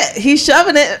that's it. He's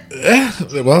shoving it.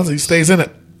 Yeah, well, he stays in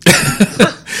it.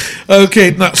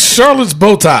 Okay, now Charlotte's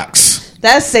Botox.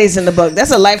 That stays in the book.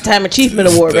 That's a Lifetime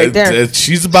Achievement Award right there.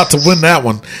 She's about to win that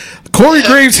one. Corey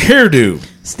Graves' hairdo.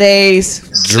 Stays.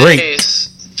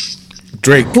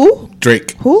 Drake. Who?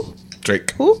 Drake. Who?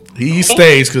 Drake. Who? He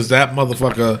stays because that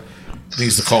motherfucker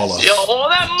needs to call us. Yo, all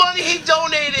that money he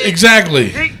donated. Exactly.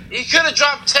 He could have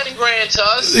dropped 10 grand to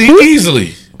us.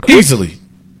 Easily.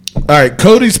 All right,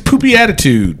 Cody's poopy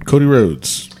attitude. Cody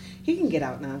Rhodes. He can get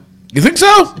out now. You think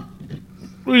so?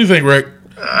 What do you think, Rick?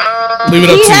 Leave it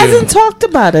up He to you. hasn't talked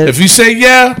about it. If you say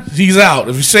yeah, he's out.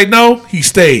 If you say no, he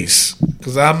stays.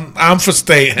 Because I'm for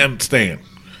him staying.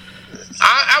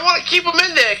 I want to keep him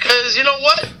in there because you know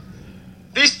what?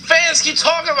 These fans keep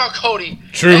talking about Cody.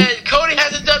 True. And Cody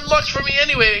hasn't done much for me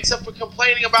anyway, except for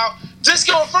complaining about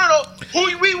Disco Inferno,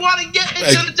 who we want to get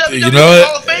into the WWE You know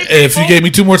Hall of Fame. if you gave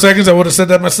me 2 more seconds, I would have said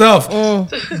that myself.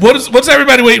 What's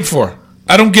everybody waiting for?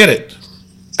 I don't get it.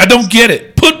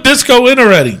 Put Disco in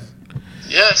already.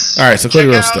 Yes. All right, so Cody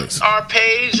check Rhodes out stays. our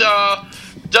page,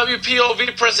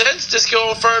 WPOV presents Disco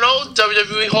Inferno,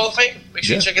 WWE Hall of Fame. Make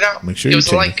sure you check it out. Make sure Give you us a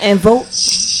check like. And vote.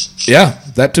 Yeah,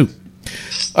 that too.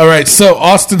 All right, so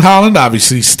Austin Holland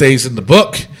obviously stays in the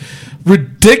book.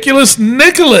 Ridiculous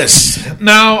Nicholas.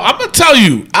 Now, I'm going to tell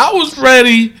you, I was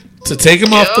ready to take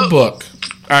him off the book.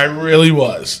 I really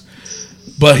was.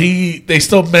 But they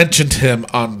still mentioned him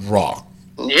on Raw.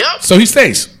 Yep. So he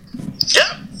stays.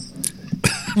 Yep.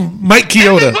 Mike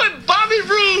Chioda. And they put Bobby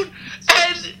Roode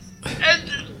and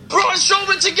Braun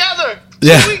Strowman together 2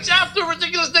 weeks after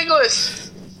Ridiculous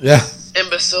Nicholas. Yeah.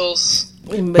 Imbeciles.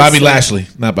 Bobby Lashley,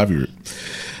 not Bobby Roode.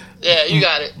 Yeah, you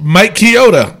got it. Mike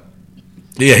Chioda.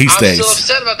 Yeah, he I'm stays. still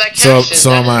upset about that So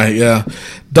caption. am I. Yeah.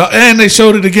 And they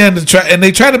showed it again and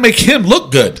they try to make him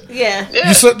look good. Yeah.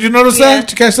 You notice that?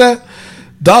 Did you catch that?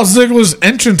 Dolph Ziggler's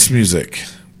entrance music.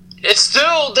 It's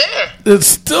still there. It's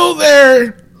still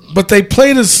there, but they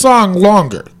played his song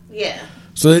longer. Yeah.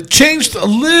 So it changed a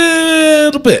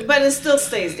little bit. But it still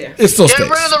stays there. It still Get stays.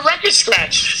 rid of the record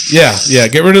scratch. Yeah,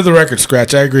 get rid of the record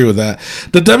scratch. I agree with that.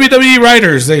 The WWE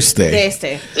writers, they stay. They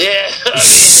stay. Yeah.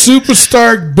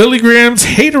 Superstar Billy Graham's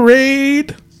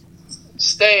haterade.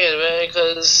 Staying, man,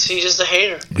 because he's just a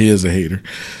hater. He is a hater.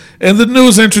 And the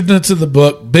newest entrant into the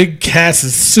book, Big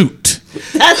Cass's suit.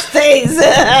 That stays.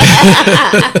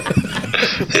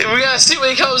 We gotta see what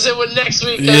he comes in with next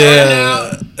week. Yeah. Right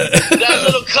now, that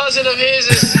little cousin of his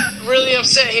is really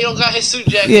upset he don't got his suit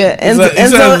jacket. Yeah,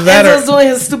 Enzo's doing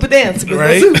his stupid dance.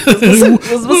 Right? What's my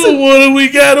suit? What do we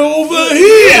got over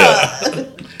here?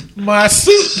 My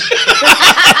suit.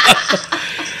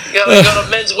 You gotta go to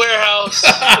Men's Warehouse.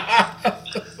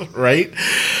 Right?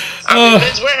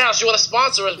 Men's Warehouse, you want to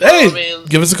sponsor us, bro? Hey,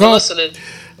 give us a call. Listening.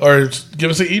 Or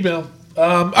give us an email.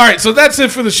 All right, so that's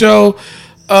it for the show.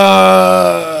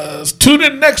 Tune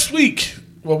in next week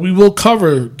where we will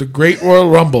cover the Great Royal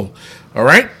Rumble. All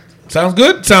right? Sounds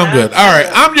good? Sound good. All right,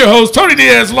 I'm your host, Tony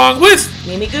Diaz, along with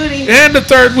Mimi Goody. and the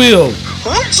third wheel.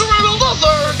 Rick Serrano the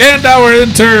third. And our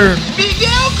intern.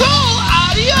 Miguel Cole.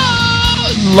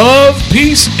 Adios. Love,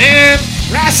 peace, and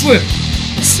wrestling.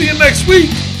 See you next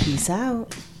week. Peace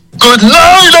out. Good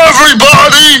night,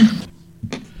 everybody!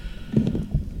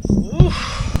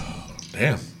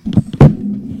 Damn.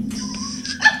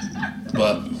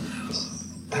 But,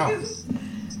 how?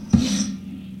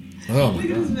 Oh, my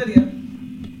God.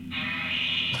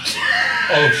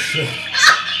 Oh, shit.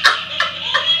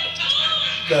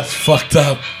 That's fucked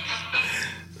up.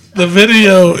 The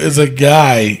video is a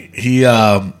guy. He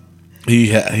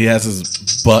has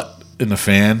his butt in the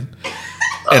fan,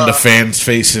 and the fan's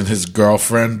facing his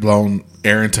girlfriend, blowing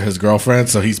air into his girlfriend.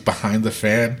 So he's behind the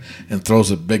fan and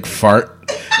throws a big fart,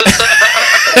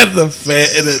 and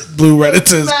it blew right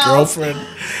into his girlfriend.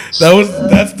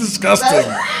 That's disgusting.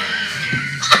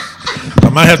 I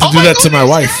might have to do that to my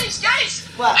wife. Guys,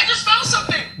 I just found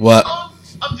something. What?